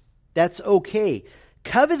 That's okay.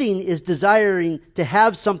 Coveting is desiring to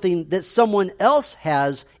have something that someone else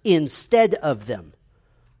has instead of them,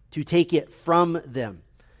 to take it from them.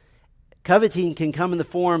 Coveting can come in the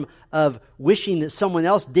form of wishing that someone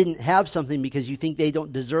else didn't have something because you think they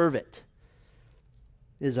don't deserve it.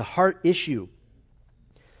 It is a heart issue.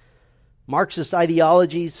 Marxist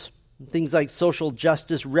ideologies, things like social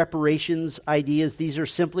justice, reparations ideas, these are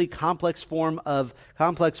simply complex forms of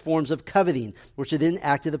coveting, which are then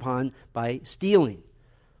acted upon by stealing.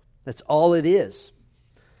 That's all it is.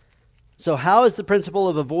 So how is the principle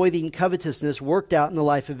of avoiding covetousness worked out in the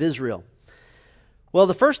life of Israel? Well,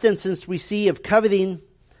 the first instance we see of coveting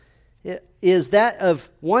is that of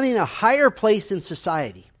wanting a higher place in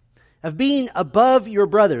society, of being above your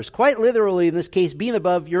brothers, quite literally in this case, being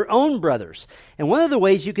above your own brothers. And one of the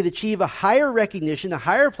ways you could achieve a higher recognition, a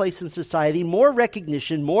higher place in society, more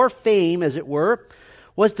recognition, more fame, as it were,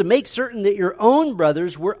 was to make certain that your own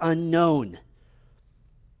brothers were unknown.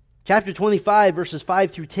 Chapter 25, verses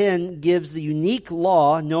 5 through 10, gives the unique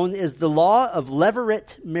law known as the law of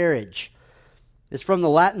levirate marriage. It's from the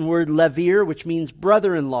Latin word levir, which means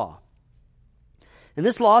brother-in-law. And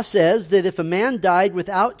this law says that if a man died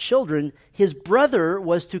without children, his brother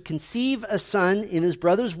was to conceive a son in his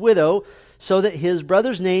brother's widow so that his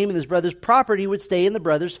brother's name and his brother's property would stay in the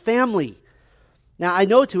brother's family. Now, I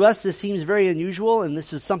know to us this seems very unusual, and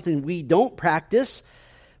this is something we don't practice.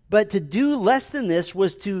 But to do less than this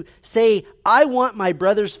was to say, I want my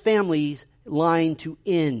brother's family line to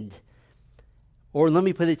end. Or let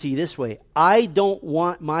me put it to you this way. I don't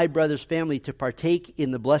want my brother's family to partake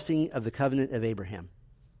in the blessing of the covenant of Abraham.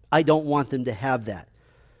 I don't want them to have that.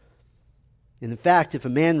 And in fact, if a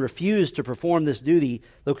man refused to perform this duty,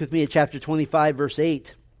 look with me at chapter 25, verse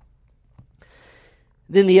 8.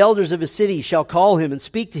 Then the elders of his city shall call him and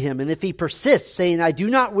speak to him. And if he persists, saying, I do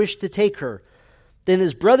not wish to take her, then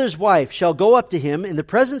his brother's wife shall go up to him in the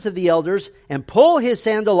presence of the elders and pull his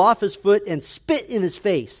sandal off his foot and spit in his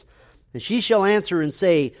face. And she shall answer and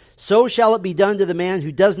say, so shall it be done to the man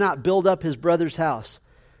who does not build up his brother's house.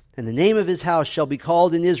 And the name of his house shall be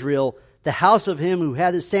called in Israel, the house of him who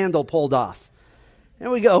had his sandal pulled off. There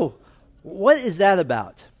we go. What is that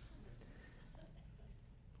about?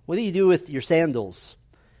 What do you do with your sandals?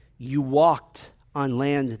 You walked on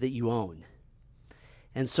land that you own.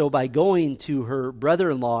 And so by going to her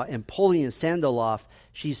brother-in-law and pulling his sandal off,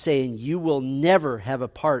 she's saying, you will never have a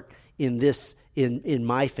part in this, in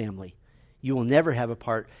my family. You will never have a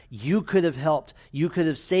part. You could have helped. You could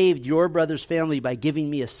have saved your brother's family by giving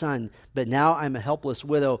me a son, but now I'm a helpless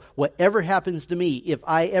widow. Whatever happens to me, if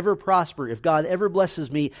I ever prosper, if God ever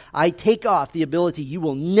blesses me, I take off the ability. You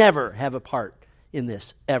will never have a part in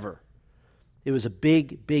this, ever. It was a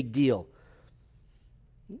big, big deal.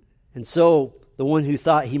 And so the one who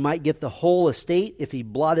thought he might get the whole estate if he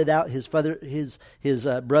blotted out his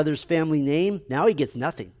brother's family name, now he gets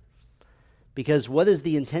nothing. Because what is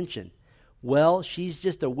the intention? Well, she's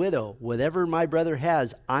just a widow. Whatever my brother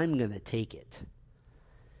has, I'm going to take it.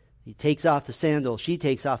 He takes off the sandal. She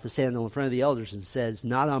takes off the sandal in front of the elders and says,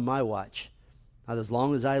 not on my watch. Not as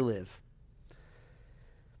long as I live.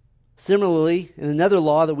 Similarly, in another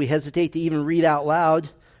law that we hesitate to even read out loud,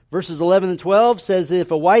 verses 11 and 12 says that if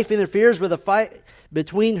a wife interferes with a fight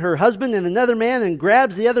between her husband and another man and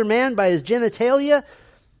grabs the other man by his genitalia,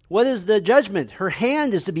 what is the judgment? Her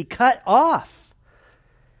hand is to be cut off.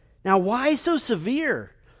 Now, why so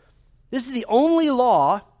severe? This is the only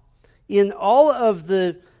law in all of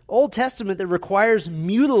the Old Testament that requires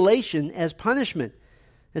mutilation as punishment.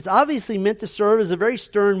 It's obviously meant to serve as a very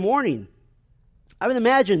stern warning. I would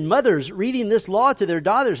imagine mothers reading this law to their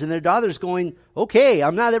daughters, and their daughters going, okay,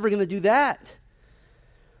 I'm not ever going to do that.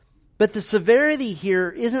 But the severity here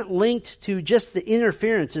isn't linked to just the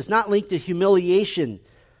interference. It's not linked to humiliation.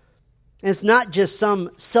 And it's not just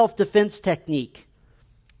some self-defense technique.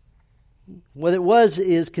 What it was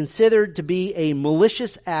is considered to be a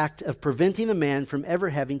malicious act of preventing a man from ever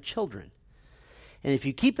having children. And if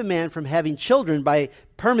you keep a man from having children by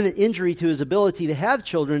permanent injury to his ability to have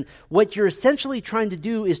children, what you're essentially trying to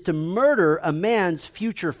do is to murder a man's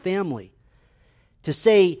future family. To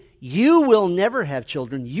say, you will never have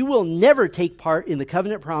children. You will never take part in the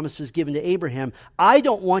covenant promises given to Abraham. I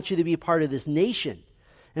don't want you to be a part of this nation.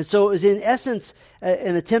 And so it was in essence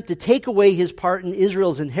an attempt to take away his part in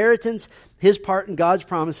Israel's inheritance, his part in God's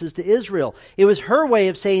promises to Israel. It was her way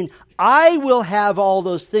of saying, I will have all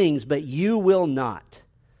those things, but you will not.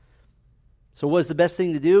 So what's the best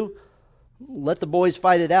thing to do? Let the boys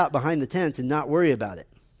fight it out behind the tent and not worry about it.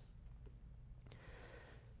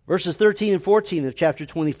 Verses 13 and 14 of chapter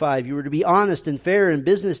 25, you were to be honest and fair in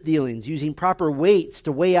business dealings, using proper weights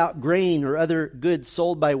to weigh out grain or other goods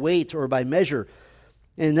sold by weight or by measure.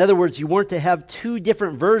 In other words, you weren't to have two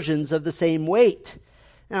different versions of the same weight.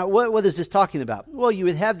 Now, what is this talking about? Well, you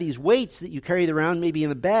would have these weights that you carried around maybe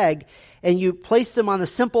in a bag, and you place them on a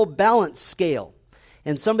simple balance scale.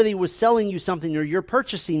 And somebody was selling you something, or you're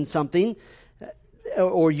purchasing something,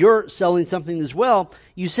 or you're selling something as well.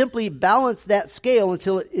 You simply balance that scale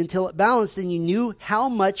until it balanced, and you knew how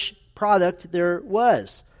much product there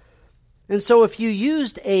was. And so if you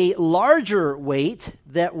used a larger weight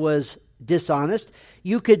that was dishonest,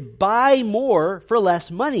 you could buy more for less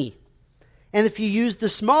money. And if you used the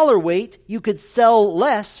smaller weight, you could sell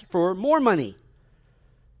less for more money.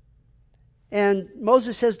 And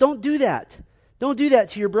Moses says, don't do that. Don't do that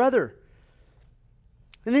to your brother.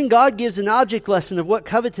 And then God gives an object lesson of what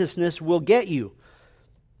covetousness will get you.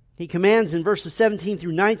 He commands in verses 17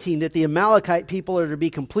 through 19 that the Amalekite people are to be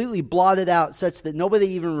completely blotted out such that nobody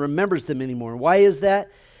even remembers them anymore. Why is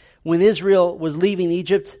that? When Israel was leaving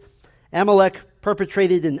Egypt, Amalek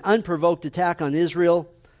perpetrated an unprovoked attack on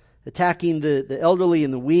Israel, attacking the elderly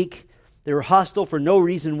and the weak. They were hostile for no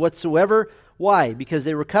reason whatsoever. Why? Because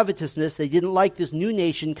they were covetousness. They didn't like this new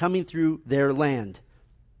nation coming through their land.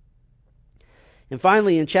 And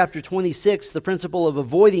finally, in chapter 26, the principle of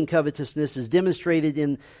avoiding covetousness is demonstrated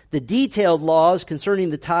in the detailed laws concerning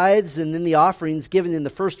the tithes and then the offerings given in the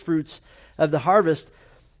first fruits of the harvest.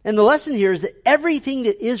 And the lesson here is that everything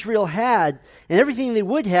that Israel had and everything they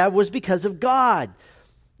would have was because of God.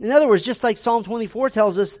 In other words, just like Psalm 24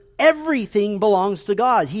 tells us, everything belongs to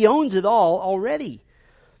God. He owns it all already.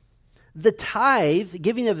 The tithe,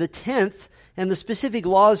 giving of the tenth, and the specific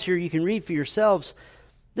laws here you can read for yourselves,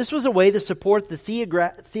 this was a way to support the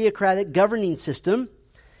theocratic governing system.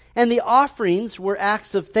 And the offerings were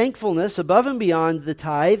acts of thankfulness above and beyond the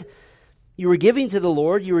tithe. You were giving to the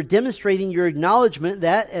Lord. You were demonstrating your acknowledgement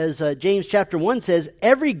that, as James chapter 1 says,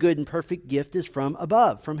 every good and perfect gift is from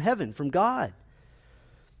above, from heaven, from God.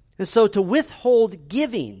 And so to withhold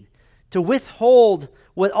giving, to withhold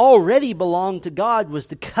what already belonged to God, was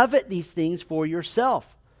to covet these things for yourself.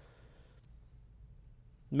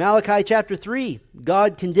 Malachi chapter 3,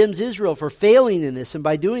 God condemns Israel for failing in this, and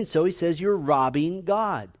by doing so, he says, you're robbing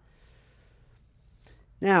God.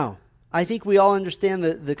 Now, I think we all understand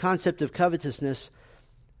the concept of covetousness,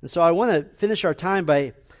 and so I want to finish our time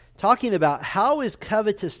by talking about how is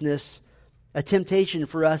covetousness a temptation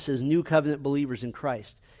for us as new covenant believers in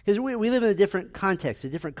Christ. Because we live in a different context, a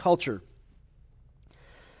different culture.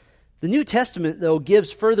 The New Testament, though,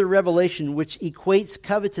 gives further revelation which equates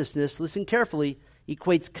covetousness, listen carefully,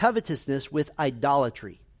 equates covetousness with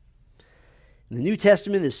idolatry. And the New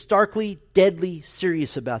Testament is starkly, deadly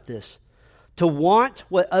serious about this. To want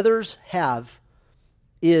what others have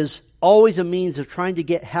is always a means of trying to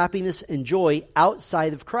get happiness and joy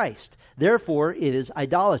outside of Christ. Therefore, it is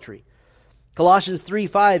idolatry. Colossians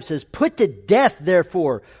 3:5 says, put to death,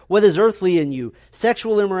 therefore, what is earthly in you,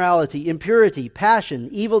 sexual immorality, impurity, passion,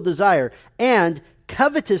 evil desire, and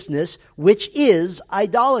covetousness, which is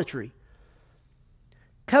idolatry.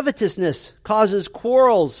 Covetousness causes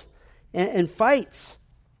quarrels and fights.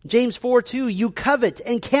 James 4:2, you covet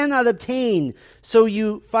and cannot obtain, so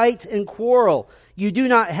you fight and quarrel. You do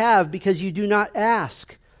not have because you do not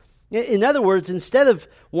ask. In other words, instead of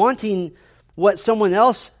wanting what someone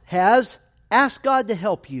else has, ask God to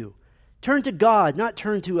help you. Turn to God, not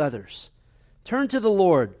turn to others. Turn to the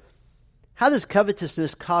Lord. How does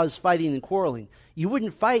covetousness cause fighting and quarreling? You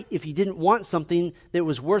wouldn't fight if you didn't want something that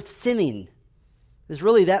was worth sinning. It's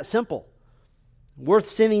really that simple. Worth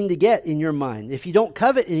sinning to get in your mind. If you don't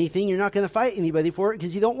covet anything, you're not going to fight anybody for it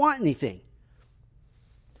because you don't want anything.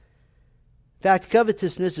 In fact,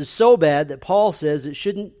 covetousness is so bad that Paul says it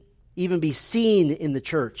shouldn't even be seen in the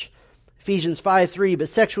church. Ephesians 5:3, but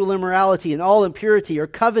sexual immorality and all impurity or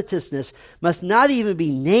covetousness must not even be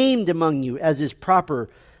named among you as is proper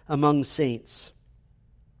among saints.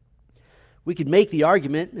 We could make the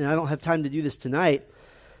argument, and I don't have time to do this tonight,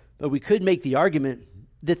 but we could make the argument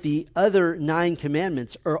that the other 9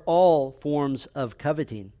 commandments are all forms of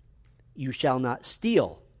coveting. You shall not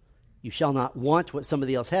steal. You shall not want what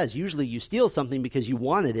somebody else has. Usually you steal something because you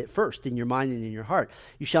wanted it first in your mind and in your heart.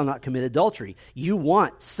 You shall not commit adultery. You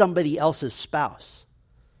want somebody else's spouse.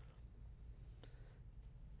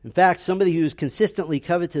 In fact, somebody who is consistently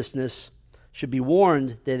covetousness should be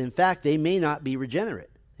warned that in fact they may not be regenerate.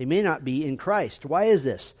 They may not be in Christ. Why is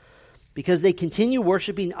this? Because they continue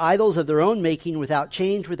worshiping idols of their own making without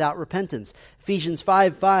change, without repentance. Ephesians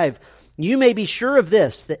 5:5, you may be sure of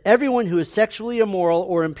this, that everyone who is sexually immoral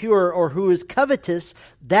or impure or who is covetous,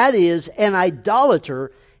 that is, an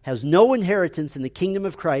idolater, has no inheritance in the kingdom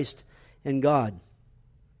of Christ and God.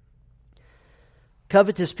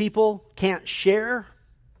 Covetous people can't share.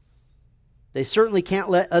 They certainly can't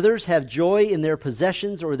let others have joy in their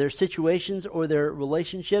possessions or their situations or their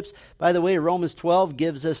relationships. By the way, Romans 12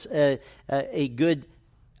 gives us a good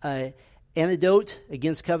antidote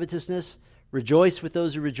against covetousness. Rejoice with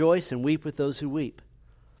those who rejoice and weep with those who weep.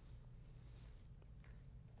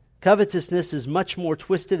 Covetousness is much more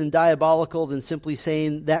twisted and diabolical than simply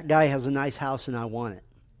saying, that guy has a nice house and I want it.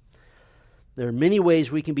 There are many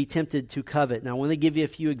ways we can be tempted to covet. Now, I want to give you a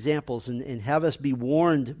few examples and have us be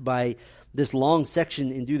warned by this long section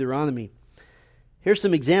in Deuteronomy. Here's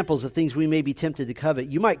some examples of things we may be tempted to covet.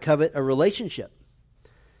 You might covet a relationship.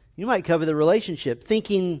 You might covet a relationship,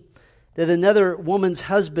 thinking that another woman's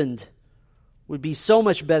husband would be so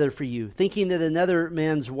much better for you, thinking that another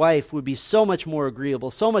man's wife would be so much more agreeable,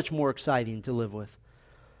 so much more exciting to live with.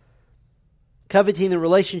 Coveting a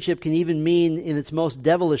relationship can even mean, in its most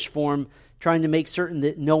devilish form, trying to make certain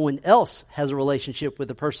that no one else has a relationship with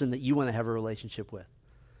the person that you want to have a relationship with.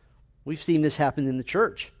 We've seen this happen in the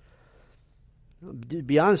church. To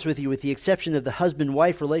be honest with you, with the exception of the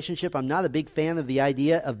husband-wife relationship, I'm not a big fan of the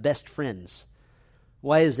idea of best friends.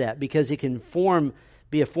 Why is that? Because it can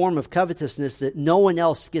be a form of covetousness that no one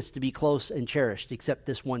else gets to be close and cherished except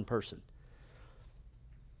this one person.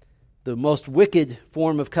 The most wicked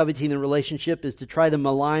form of coveting a relationship is to try to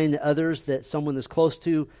malign others that someone is close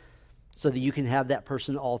to so that you can have that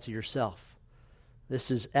person all to yourself. This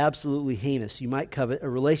is absolutely heinous. You might covet a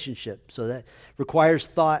relationship, so that requires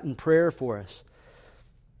thought and prayer for us.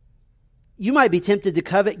 You might be tempted to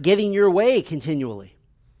covet getting your way continually.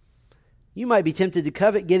 You might be tempted to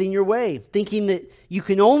covet getting your way, thinking that you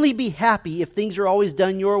can only be happy if things are always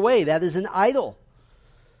done your way. That is an idol.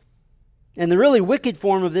 And the really wicked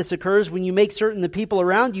form of this occurs when you make certain the people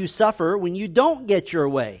around you suffer when you don't get your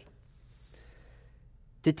way.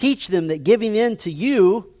 To teach them that giving in to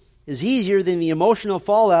you is easier than the emotional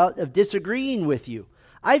fallout of disagreeing with you.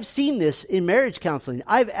 I've seen this in marriage counseling.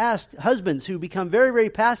 I've asked husbands who become very,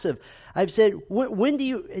 very passive. I've said, when do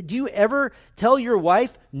you ever tell your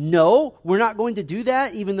wife, no, we're not going to do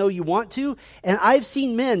that, even though you want to? And I've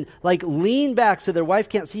seen men like lean back so their wife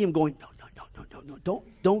can't see him going, no,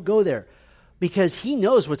 don't go there. Because he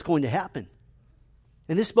knows what's going to happen.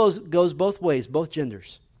 And this goes both ways, both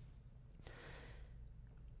genders.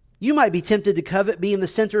 You might be tempted to covet being the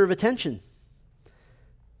center of attention.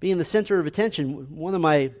 Being the center of attention. One of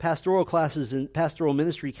my pastoral classes and pastoral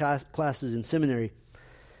ministry classes in seminary,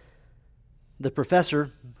 the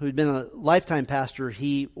professor, who had been a lifetime pastor,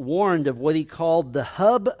 he warned of what he called the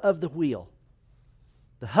hub of the wheel.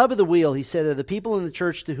 The hub of the wheel, he said, are the people in the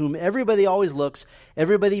church to whom everybody always looks,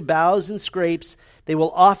 everybody bows and scrapes. They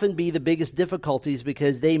will often be the biggest difficulties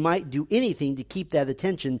because they might do anything to keep that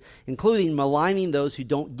attention, including maligning those who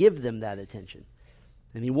don't give them that attention.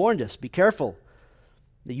 And he warned us, be careful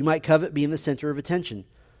that you might covet being the center of attention.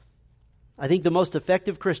 I think the most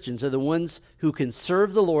effective Christians are the ones who can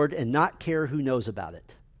serve the Lord and not care who knows about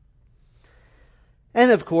it.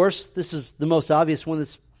 And of course, this is the most obvious one,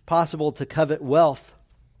 it's possible to covet wealth.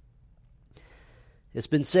 It's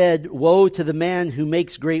been said, woe to the man who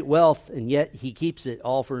makes great wealth, and yet he keeps it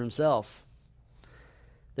all for himself.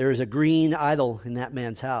 There is a green idol in that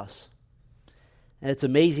man's house. And it's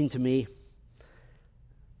amazing to me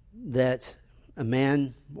that a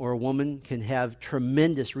man or a woman can have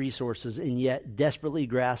tremendous resources and yet desperately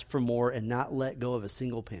grasp for more and not let go of a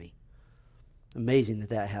single penny. Amazing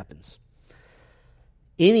that happens.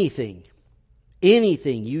 Anything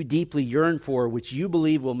you deeply yearn for, which you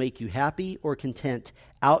believe will make you happy or content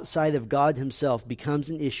outside of God himself, becomes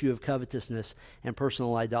an issue of covetousness and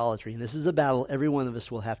personal idolatry. And this is a battle every one of us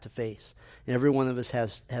will have to face, and every one of us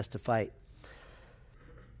has to fight.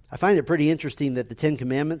 I find it pretty interesting that the Ten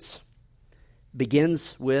Commandments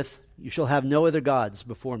begins with, "You shall have no other gods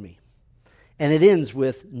before me." And it ends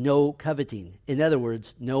with no coveting. In other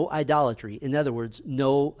words, no idolatry. In other words,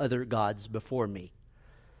 no other gods before me.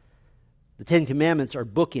 The Ten Commandments are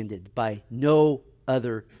bookended by no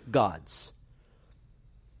other gods.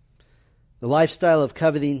 The lifestyle of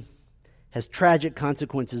coveting has tragic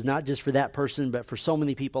consequences, not just for that person, but for so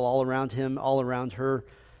many people all around him, all around her.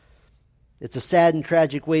 It's a sad and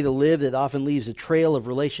tragic way to live that often leaves a trail of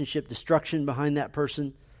relationship destruction behind that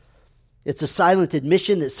person. It's a silent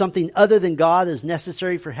admission that something other than God is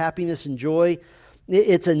necessary for happiness and joy.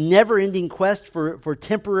 It's a never-ending quest for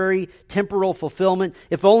temporal fulfillment.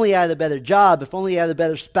 If only I had a better job, if only I had a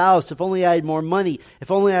better spouse, if only I had more money, if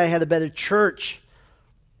only I had a better church.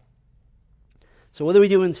 So what do we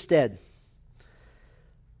do instead?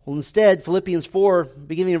 Well, instead, Philippians 4,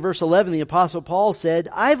 beginning in verse 11, the Apostle Paul said,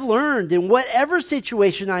 "I've learned in whatever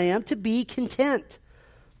situation I am to be content.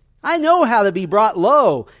 I know how to be brought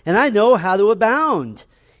low, and I know how to abound.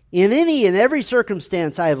 In any and every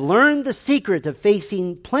circumstance, I have learned the secret of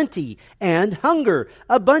facing plenty and hunger,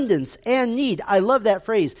 abundance and need." I love that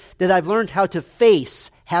phrase, that I've learned how to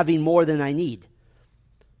face having more than I need.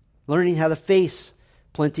 Learning how to face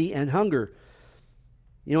plenty and hunger.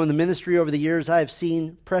 You know, in the ministry over the years, I have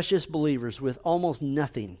seen precious believers with almost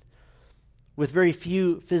nothing, with very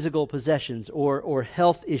few physical possessions or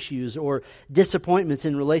health issues or disappointments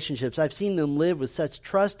in relationships. I've seen them live with such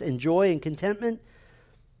trust and joy and contentment.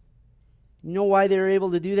 You know why they were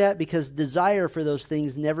able to do that? Because desire for those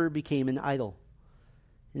things never became an idol.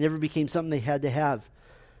 It never became something they had to have.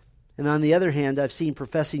 And on the other hand, I've seen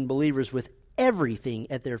professing believers with everything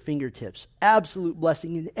at their fingertips, absolute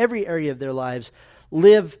blessing in every area of their lives,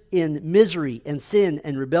 live in misery and sin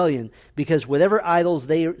and rebellion because whatever idols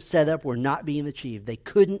they set up were not being achieved. They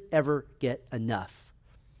couldn't ever get enough.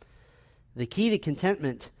 The key to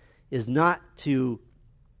contentment is not to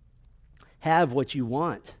have what you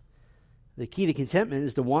want. The key to contentment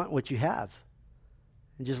is to want what you have.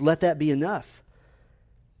 And just let that be enough.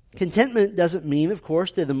 Contentment doesn't mean, of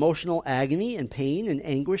course, that emotional agony and pain and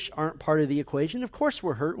anguish aren't part of the equation. Of course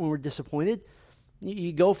we're hurt when we're disappointed.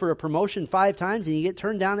 You go for a promotion 5 times and you get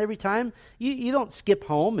turned down every time. You don't skip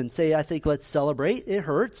home and say, "I think let's celebrate." It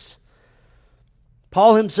hurts.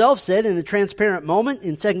 Paul himself said in a transparent moment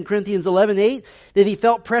in 2 Corinthians 11:8 that he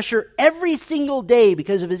felt pressure every single day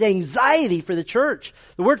because of his anxiety for the church.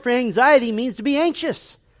 The word for anxiety means to be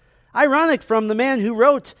anxious. Ironic from the man who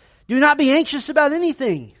wrote, "Do not be anxious about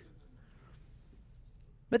anything."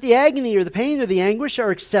 But the agony or the pain or the anguish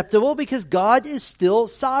are acceptable because God is still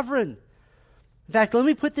sovereign. In fact, let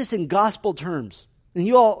me put this in gospel terms, and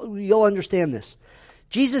you'll understand this.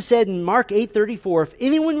 Jesus said in Mark 8:34, "If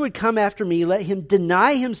anyone would come after me, let him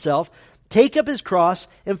deny himself, take up his cross,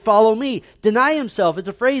 and follow me." Deny himself is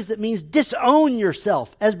a phrase that means disown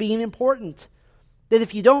yourself as being important. That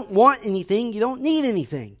if you don't want anything, you don't need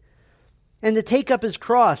anything. And to take up his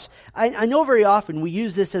cross. I know very often we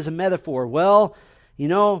use this as a metaphor. Well, you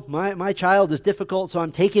know, my child is difficult, so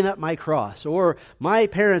I'm taking up my cross. Or my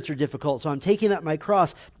parents are difficult, so I'm taking up my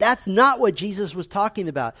cross. That's not what Jesus was talking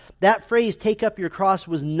about. That phrase, "take up your cross,"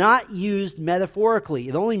 was not used metaphorically.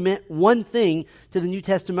 It only meant one thing to the New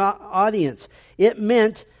Testament audience. It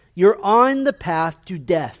meant you're on the path to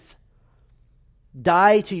death.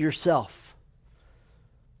 Die to yourself.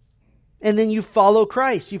 And then you follow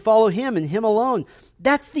Christ. You follow Him and Him alone.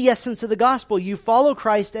 That's the essence of the gospel. You follow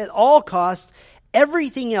Christ at all costs.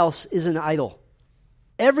 Everything else is an idol.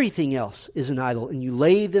 Everything else is an idol, and you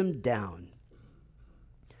lay them down.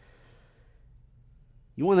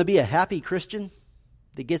 You want to be a happy Christian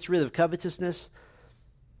that gets rid of covetousness?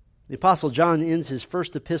 The Apostle John ends his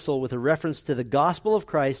first epistle with a reference to the gospel of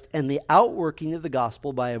Christ and the outworking of the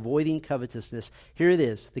gospel by avoiding covetousness. Here it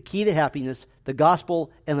is, the key to happiness, the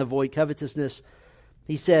gospel and avoid covetousness.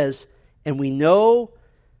 He says, "And we know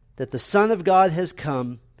that the Son of God has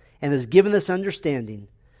come and has given us understanding,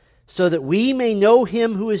 so that we may know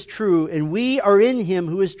Him who is true, and we are in Him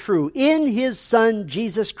who is true, in His Son,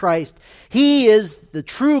 Jesus Christ. He is the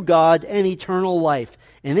true God and eternal life."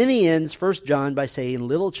 And then he ends 1 John by saying,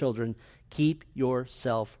 "Little children, keep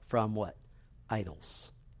yourself from" what?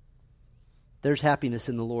 Idols. There's happiness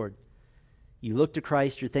in the Lord. You look to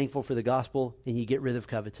Christ, you're thankful for the gospel, and you get rid of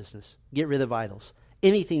covetousness. Get rid of idols.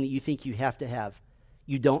 Anything that you think you have to have,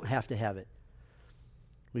 you don't have to have it.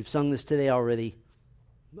 We've sung this today already.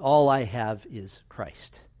 All I have is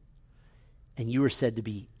Christ. And you are said to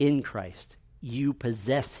be in Christ. You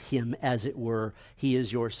possess him, as it were. He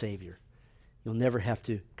is your Savior. You'll never have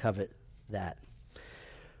to covet that.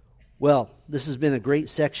 Well, this has been a great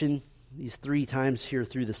section. These 3 times here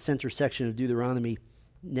through the center section of Deuteronomy.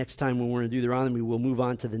 Next time when we're in Deuteronomy, we'll move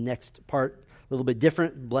on to the next part, a little bit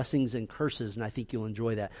different, blessings and curses, and I think you'll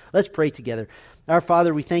enjoy that. Let's pray together. Our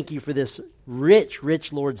Father, we thank you for this rich,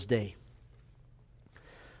 rich Lord's Day.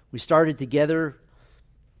 We started together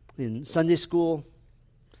in Sunday school,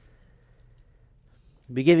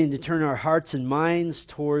 beginning to turn our hearts and minds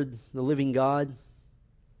toward the living God,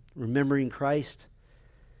 remembering Christ.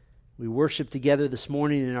 We worshiped together this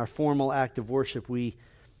morning in our formal act of worship. We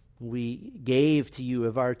gave to you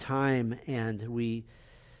of our time, and we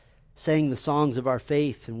sang the songs of our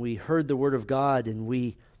faith, and we heard the word of God, and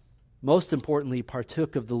we, most importantly,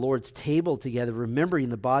 partook of the Lord's table together, remembering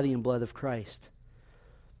the body and blood of Christ.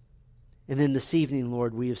 And then this evening,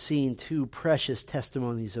 Lord, we have seen 2 precious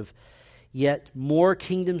testimonies of yet more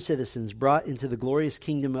kingdom citizens brought into the glorious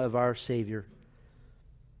kingdom of our Savior.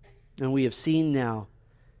 And we have seen now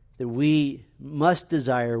that we must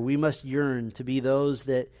desire, we must yearn to be those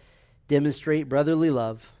that demonstrate brotherly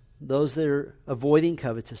love, those that are avoiding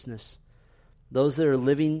covetousness, those that are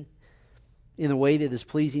living in a way that is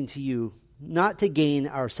pleasing to you, not to gain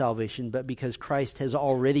our salvation, but because Christ has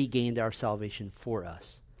already gained our salvation for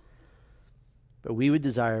us. But we would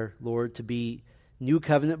desire, Lord, to be new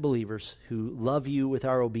covenant believers who love you with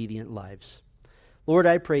our obedient lives. Lord,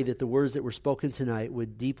 I pray that the words that were spoken tonight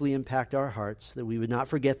would deeply impact our hearts, that we would not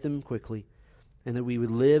forget them quickly, and that we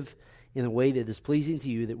would live in a way that is pleasing to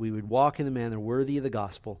you, that we would walk in a manner worthy of the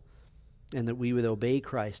gospel, and that we would obey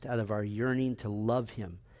Christ out of our yearning to love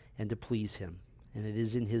him and to please him. And it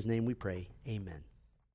is in his name we pray. Amen.